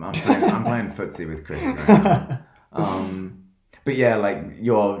 Yeah, I'm playing footsie with Chris right now. But yeah, like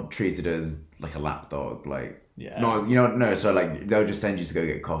you're treated as like a lapdog, like so like they'll just send you to go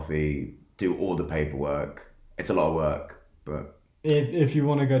get coffee, do all the paperwork. It's a lot of work, but if you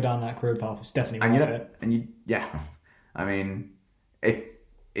want to go down that career path, it's definitely worth it. And I mean,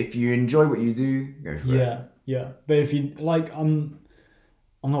 if you enjoy what you do, go for it. Yeah. But if you like, I'm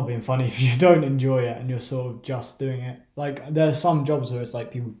not being funny. If you don't enjoy it and you're sort of just doing it, like there's some jobs where it's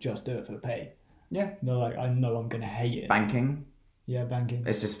like people just do it for the pay. Yeah. They're like, I know I'm gonna hate it. Banking. Yeah, banking.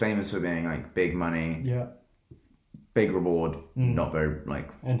 It's just famous for being like big money. Yeah. Big reward, not very like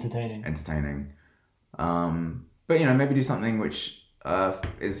entertaining. But you know, maybe do something which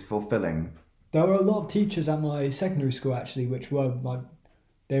is fulfilling. There were a lot of teachers at my secondary school actually, which were like,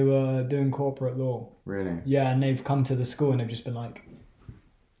 they were doing corporate law. Really? Yeah, and they've come to the school and they've just been like,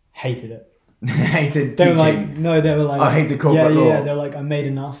 hated it. Hated they teaching? They were like... I hated corporate law. Yeah, they're like, I made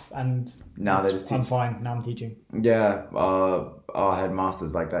enough and now they're just I'm fine, now I'm teaching. Yeah, our headmaster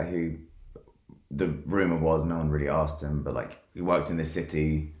was like that, who, the rumour was, no one really asked him, but like, he worked in the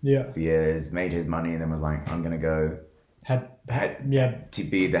city for years, made his money, and then was like, I'm going to go to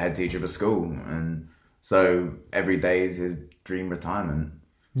be the head teacher of a school. And so every day is his dream retirement.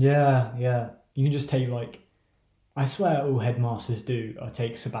 Yeah. You can just take like, I swear all headmasters do are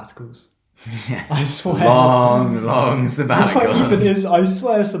take sabbaticals. Yeah. I swear. Long sabbaticals. I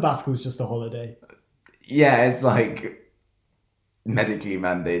swear sabbatical's just a holiday. Yeah, it's like medically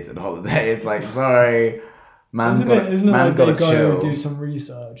mandated holiday. It's like, sorry, isn't it like they go do some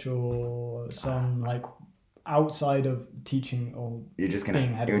research or some like outside of teaching, or you're just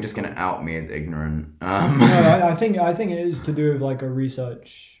gonna out me as ignorant. No, I think it is to do with like a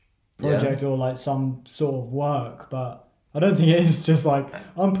research project or like some sort of work, but I don't think it is just like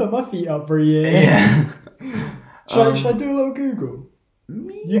I'm putting my feet up for a year. Yeah. Should I do a little Google?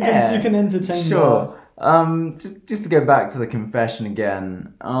 You can entertain. Sure. Just to go back to the confession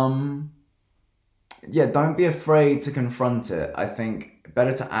again. Don't be afraid to confront it. I think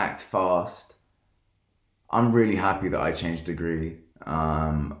better to act fast. I'm really happy that I changed degree.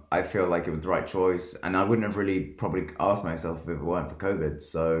 I feel like it was the right choice, and I wouldn't have really probably asked myself if it weren't for COVID.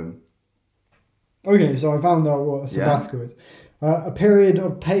 So, okay, so I found out what a sabbatical is. A period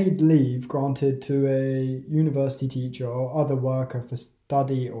of paid leave granted to a university teacher or other worker for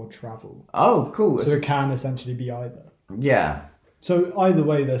study or travel. Oh, cool. So it can essentially be either. Yeah. So either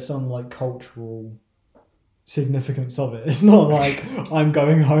way, there's some like cultural significance of it. It's not like I'm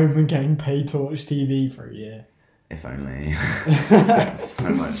going home and getting paid to watch TV for a year. If only. That's so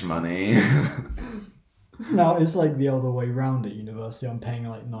much money. It's like the other way round at university. I'm paying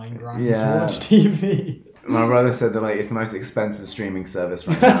like $9,000 Yeah. to watch TV. My brother said that like it's the most expensive streaming service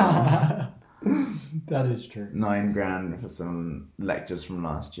right now. That is true. $9,000 for some lectures from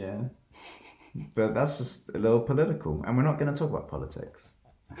last year. But that's just a little political, and we're not going to talk about politics.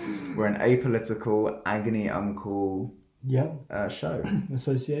 We're an apolitical, agony uncle show.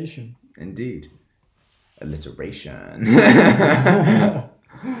 Association. Indeed. Alliteration.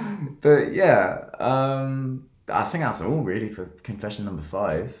 But yeah, I think that's all really for confession number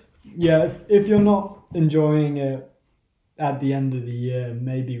 5. Yeah, if you're not enjoying it at the end of the year,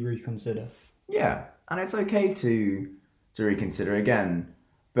 maybe reconsider. Yeah, and it's okay to reconsider again.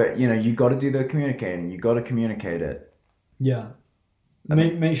 But, you got to do the communicating. You got to communicate it. Yeah.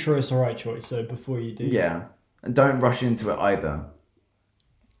 Make sure it's the right choice, so before you do. Yeah. And don't rush into it either.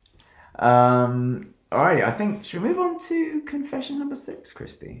 Alrighty, I think, should we move on to confession number 6,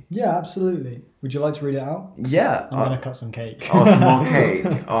 Christy? Yeah, absolutely. Would you like to read it out? Yeah. I'm going to cut some cake. Oh, some more cake.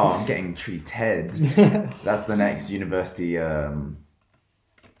 Oh, I'm getting treated. That's the next university,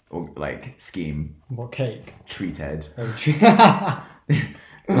 scheme. What cake? Treated. Oh,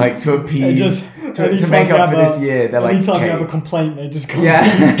 like to appease, to anytime make you up for have this year, they're like anytime cake. you have a complaint, they just come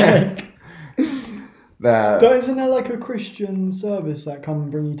Yeah. cake. Isn't there like a Christian service that come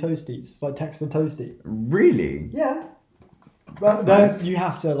and bring you toasties? It's like text a toasty. Really? Yeah. That's But nice. you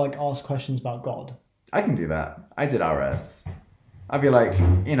have to like ask questions about God. I can do that. I did RS. I'd be like,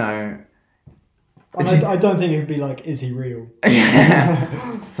 And I don't think it'd be like, is he real?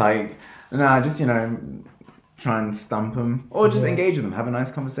 psych. Nah, just, try and stump them. Or just engage with them. Have a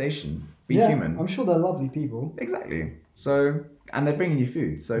nice conversation. Be human. I'm sure they're lovely people. Exactly. So, and they're bringing you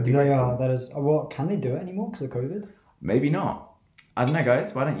food. So They are. That is. Well, can they do it anymore because of COVID? Maybe not. I don't know,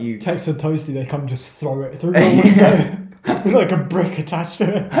 guys. Why don't you... Text a toasty, they come just throw it through the window. With like a brick attached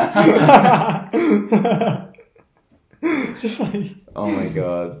to it. Just like... Oh my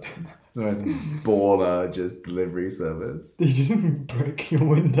god. The most baller just delivery service. They just brick your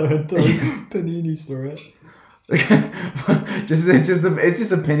window and throw paninis through it. It's just a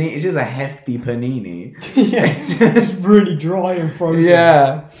panini. It's just a hefty panini. Yeah, it's just really dry and frozen.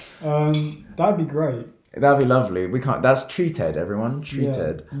 Yeah, that'd be great. That'd be lovely. We can't. That's treated, everyone.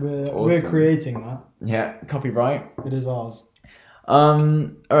 Treated. Yeah, we're creating that. Yeah, copyright. It is ours. All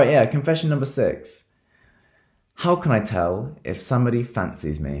right. Yeah. Confession number 6. How can I tell if somebody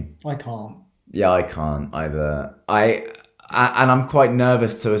fancies me? I can't. Yeah, I can't either. And I'm quite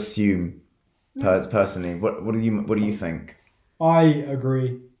nervous to assume. Personally, what do you think? I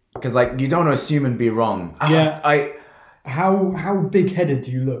agree. Because you don't want to assume and be wrong. Yeah. How big headed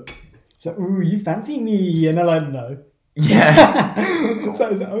do you look? So, ooh, you fancy me? And they're like, no. Yeah.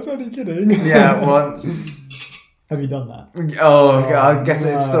 I was only kidding. Yeah, once. Have you done that? Oh, I guess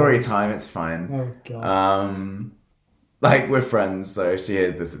it's story time. It's fine. Oh, God. We're friends, so if she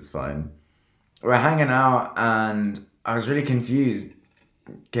hears this, it's fine. We're hanging out, and I was really confused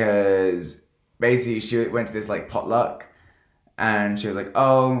because basically she went to this potluck, and she was like,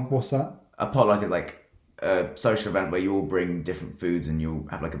 "Oh, what's that?" A potluck is a social event where you all bring different foods and you'll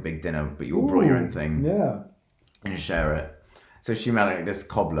have a big dinner, but you all brought your own thing. Yeah. And you share it. So she made this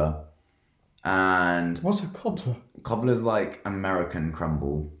cobbler. And what's a cobbler? Cobbler's American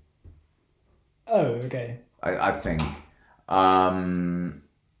crumble. Oh, okay. I think.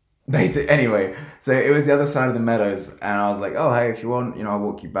 Basically, anyway, so it was the other side of the meadows, and I was like, "Oh, hey, if you want, I'll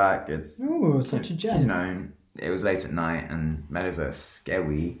walk you back." It's such a gem. It was late at night, and meadows are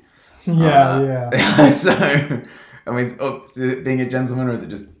scary. Yeah. So, I mean, is it being a gentleman, or is it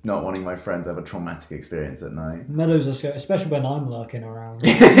just not wanting my friends to have a traumatic experience at night? Meadows are scary, especially when I'm lurking around.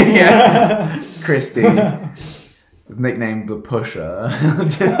 Yeah, Christy was nicknamed the Pusher.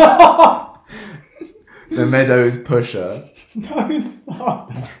 The Meadows Pusher. Don't stop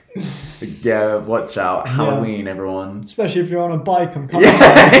that. Yeah, watch out. Halloween, everyone. Especially if you're on a bike and coming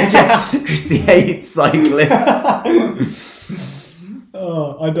yeah. Christy hates cyclists.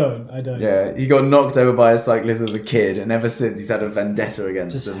 Oh, I don't. Yeah, he got knocked over by a cyclist as a kid, and ever since he's had a vendetta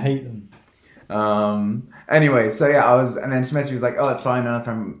against them. Just hate them. Anyway, so yeah, and then she messaged me, was like, "Oh, it's fine." And I'm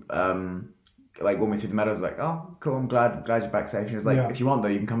from, walked me through the meadows. Like, "Oh, cool. I'm glad you're back safe." She was like, "If you want though,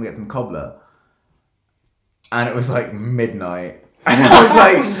 you can come and get some cobbler." And it was midnight. And I was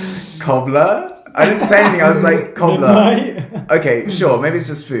like, cobbler? I didn't say anything. I was like, cobbler. Midnight? Okay, sure. Maybe it's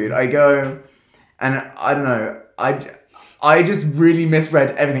just food. I go, and I don't know. I just really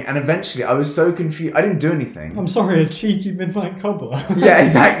misread everything, and eventually I was so confused. I didn't do anything. I'm sorry, a cheeky midnight cobbler. Yeah,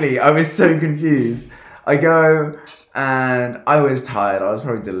 exactly. I was so confused. I go, and I was tired. I was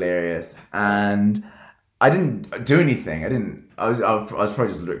probably delirious, and I didn't do anything. I was probably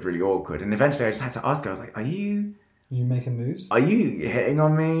just looked really awkward, and eventually I just had to ask her. I was like, "Are you making moves? Are you hitting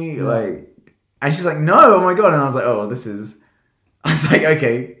on me?" Yeah. Like, and she's like, "No, oh my god!" And I was like, "Oh, this is." I was like,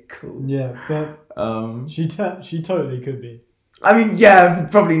 "Okay, cool." Yeah, but she totally could be. I mean, yeah,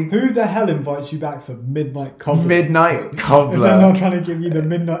 probably. Who the hell invites you back for midnight cobbler? Midnight cobbler. If they're not trying to give you the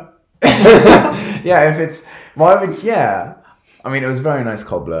midnight. Yeah, if it's why would yeah. I mean, it was a very nice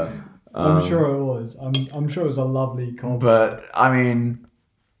cobbler. I'm sure it was. I'm sure it was a lovely cobbler. But I mean,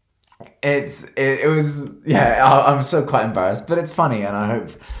 it was yeah. I'm so quite embarrassed, but it's funny, and I hope.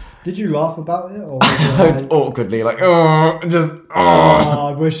 Did you laugh about it, or was it awkwardly like just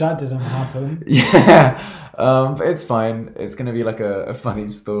I wish that didn't happen. Yeah, but it's fine. It's gonna be like a funny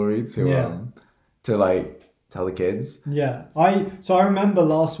story to like tell the kids. Yeah, I remember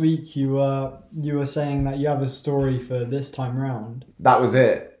last week you were saying that you have a story for this time round. That was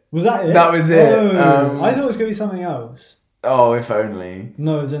it. Was that it? That was it. Oh, I thought it was gonna be something else. Oh, if only.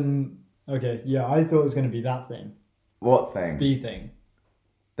 No, as in okay, yeah, I thought it was gonna be that thing. What thing? B thing.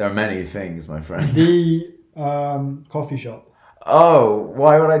 There are many things, my friend. The coffee shop. Oh,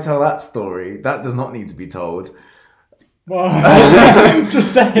 why would I tell that story? That does not need to be told. Well,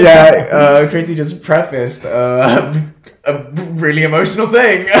 just saying. Yeah, Chrissy just prefaced a really emotional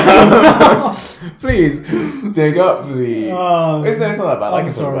thing. Please dig up the. It's not that bad. I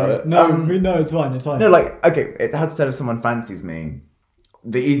can talk about it. No, it's fine. It's fine. No, like okay. How to tell if someone fancies me?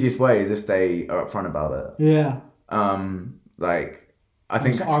 The easiest way is if they are upfront about it. Yeah. Like. I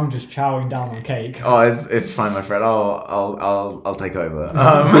think I'm just chowing down on cake. Oh, it's fine, my friend. I'll take over.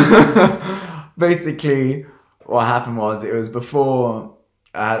 Basically, what happened was it was before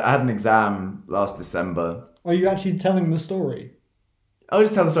I had an exam last December. Are you actually telling the story? I'll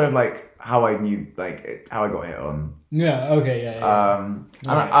just tell the story of like how I knew, like how I got hit on. Yeah. Okay. Yeah. And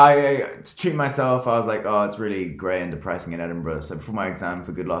I to treat myself, I was like, oh, it's really grey and depressing in Edinburgh. So before my exam,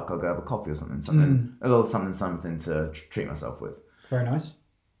 for good luck, I'll go have a coffee or something, a little something to treat myself with. Very nice.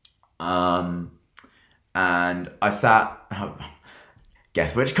 And I sat.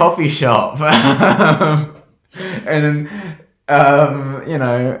 Guess which coffee shop? And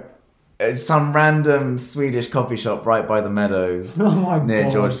then, some random Swedish coffee shop right by the Meadows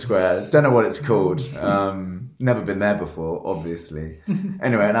near George Square. Don't know what it's called. Never been there before, obviously.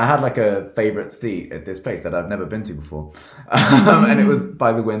 Anyway, and I had like a favourite seat at this place that I've never been to before, and it was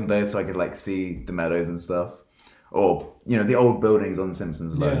by the window, so I could like see the meadows and stuff. Or, the old buildings on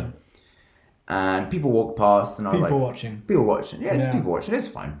Simpsons Road. Yeah. And people walk past and I was like... People watching. Yeah, it's people watching. It's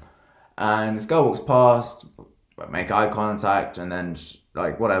fine. And this girl walks past, make eye contact, and then,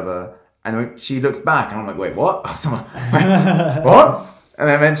 whatever. And she looks back and I'm like, wait, what? What? And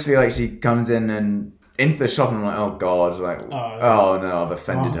then eventually, she comes in and into the shop and I'm like, oh, God. Oh no, I've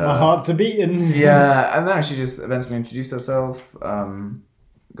offended her. My heart's a beating. Yeah. And then she just eventually introduced herself.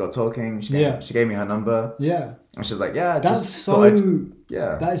 Got talking. She gave me her number. Yeah. And she was like, yeah, that is so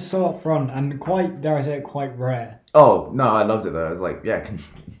upfront and quite, dare I say it, quite rare. Oh, no, I loved it though. I was like, yeah,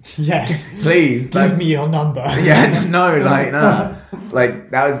 yes. Please. Give me your number. Yeah, no.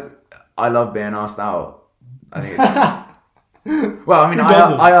 That was, I love being asked out. I think it's, well, I mean,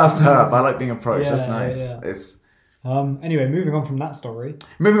 I asked her, but I like being approached. That's nice. Yeah. It's... Anyway, moving on from that story.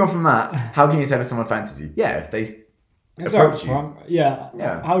 Moving on from that, how can you tell if someone fancies you? Yeah, if they approach you.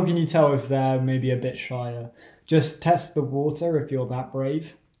 Yeah. How can you tell if they're maybe a bit shyer? Just test the water if you're that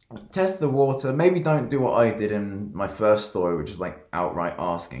brave. Test the water. Maybe don't do what I did in my first story, which is outright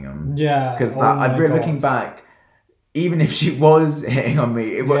asking them. Yeah. Because looking back, even if she was hitting on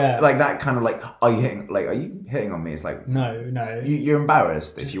me, it was that kind of are you hitting on me? It's like no. You're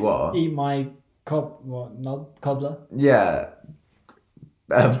embarrassed if you are. Eat my cobbler. Yeah.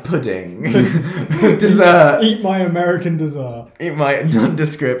 Pudding. Dessert. Eat my American dessert. Eat my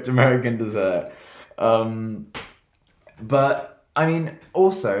nondescript American dessert. But I mean,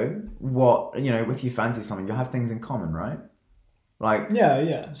 also, if you fancy something, you'll have things in common, right?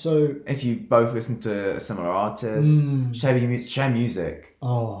 So if you both listen to a similar artist, share music.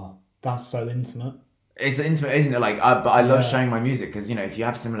 Oh, that's so intimate. It's intimate, isn't it? But I love sharing my music because if you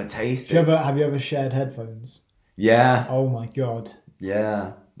have similar taste. Have you ever shared headphones? Yeah. Oh my god.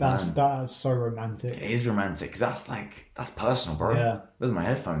 Yeah. That's so romantic. It is romantic because that's personal, bro. Yeah. Those are my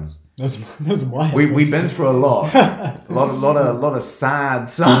headphones. Those are my headphones. We've been through a lot. a lot of sad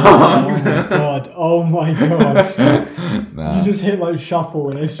songs. Oh my god. Nah. You just hit like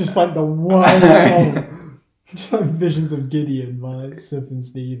shuffle and it's just like the one song. Just like Visions of Gideon by like Sufjan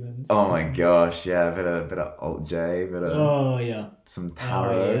Stevens. Oh my gosh, yeah, a bit of Alt J, some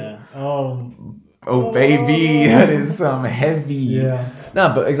tarot. Oh baby, that is some heavy. Yeah. No,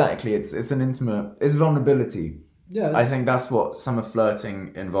 but exactly, it's an intimate, it's vulnerability. Yeah. I think that's what summer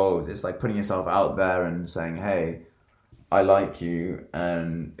flirting involves. It's like putting yourself out there and saying, hey, I like you,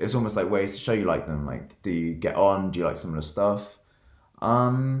 and it's almost like ways to show you like them. Like, do you get on? Do you like similar stuff?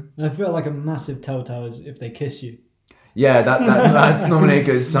 I feel like a massive telltale is if they kiss you. Yeah, that's normally a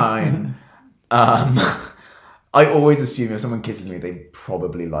good sign. I always assume if someone kisses me, they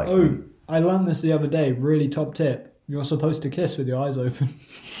probably like me. I learned this the other day. Really top tip. You're supposed to kiss with your eyes open.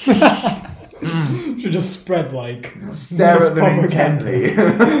 Should just spread like... Stare at them intently.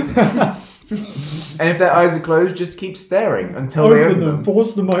 And if their eyes are closed, just keep staring until they open them.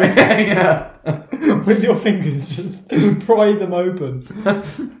 Force them open. Yeah. With your fingers, just pry them open.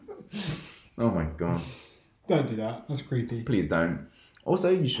 Oh my god. Don't do that. That's creepy. Please don't. Also,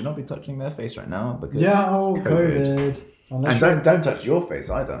 you should not be touching their face right now because COVID. And don't touch your face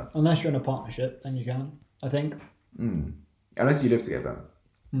either. Unless you're in a partnership, then you can, I think. Unless you live together.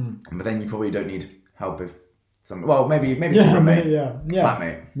 But then you probably don't need help if some. Well, maybe it's your roommate.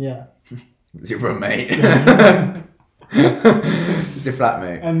 Flatmate. Yeah. It's your roommate. It's your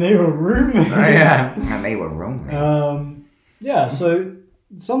flatmate. And they were roommates. Yeah. And they were roommates. Yeah, so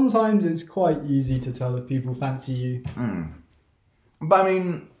sometimes it's quite easy to tell if people fancy you. But I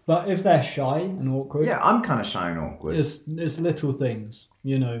mean... But if they're shy and awkward... Yeah, I'm kind of shy and awkward. It's little things,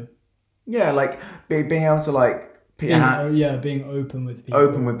 you know. Yeah, like being able to like... being open with people.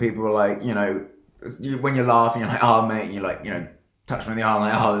 Open with people, like, you know, when you're laughing, you're like, oh, mate, and you like, you know, touch me on the arm,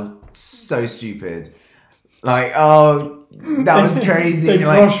 like, oh, that's so stupid. Like, oh, that was crazy. They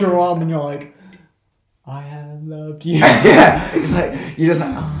brush your arm and you're like, I have loved you. Yeah, it's like, you're just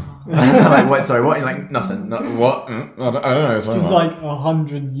like, oh. Like, what? Sorry, what? You're like, nothing. What? I don't know. It's just like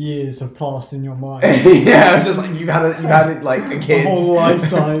 100 years have passed in your mind. Yeah, just like you've had it like a kid. A whole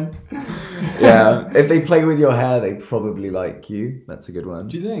lifetime. Yeah, if they play with your hair, they probably like you. That's a good one.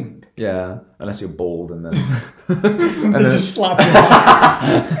 Do you think? Yeah, unless you're bald and then they just slap your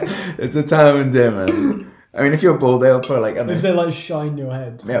head. It's a time and day, man. I mean, if you're bald, they'll put like if they like shine your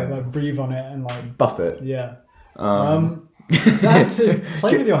head, yeah, they like breathe on it and like buff it. Yeah. That's it.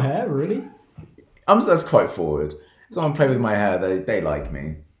 Play with your hair, really? That's quite forward. If someone play with my hair, they like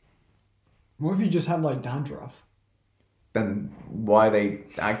me. What if you just have like dandruff? Then why are they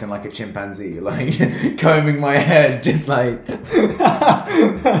acting like a chimpanzee? Like combing my head, just like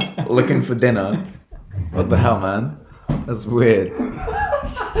looking for dinner. What the hell, man? That's weird.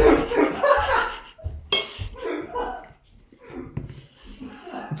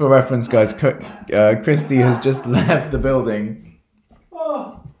 For reference, guys, Christy has just left the building.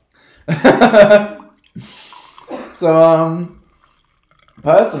 So,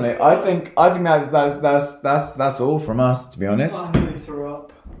 personally, I think that's all from us, to be honest. I nearly threw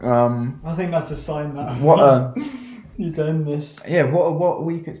up. I think that's a sign that need to end this. Yeah, what a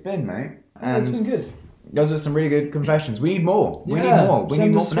week it's been, mate. And it's been good. Those are some really good confessions. We need more. We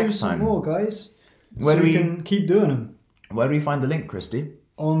need more for next time. More, guys. Where so we can keep doing them. Where do we find the link, Christy?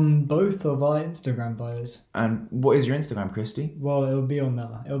 On both of our Instagram bios. And what is your Instagram, Christy? Well, it'll be on the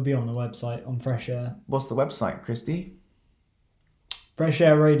website on Fresh Air. What's the website, Christy?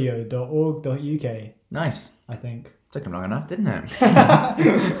 freshairradio.org.uk. Nice. I think. Took him long enough, didn't it?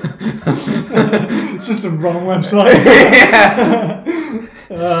 It's just a wrong website.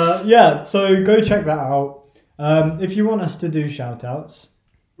 Yeah, so go check that out. If you want us to do shout outs,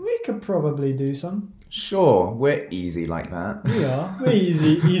 we could probably do some. Sure, we're easy like that. We are. We're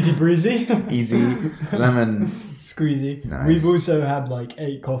easy breezy. Easy lemon squeezy. Nice. We've also had like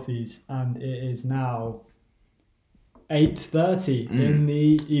 8 coffees and it is now 8:30 in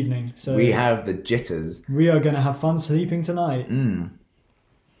the evening. So we have the jitters. We are going to have fun sleeping tonight.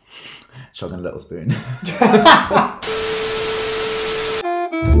 Shotgun little spoon.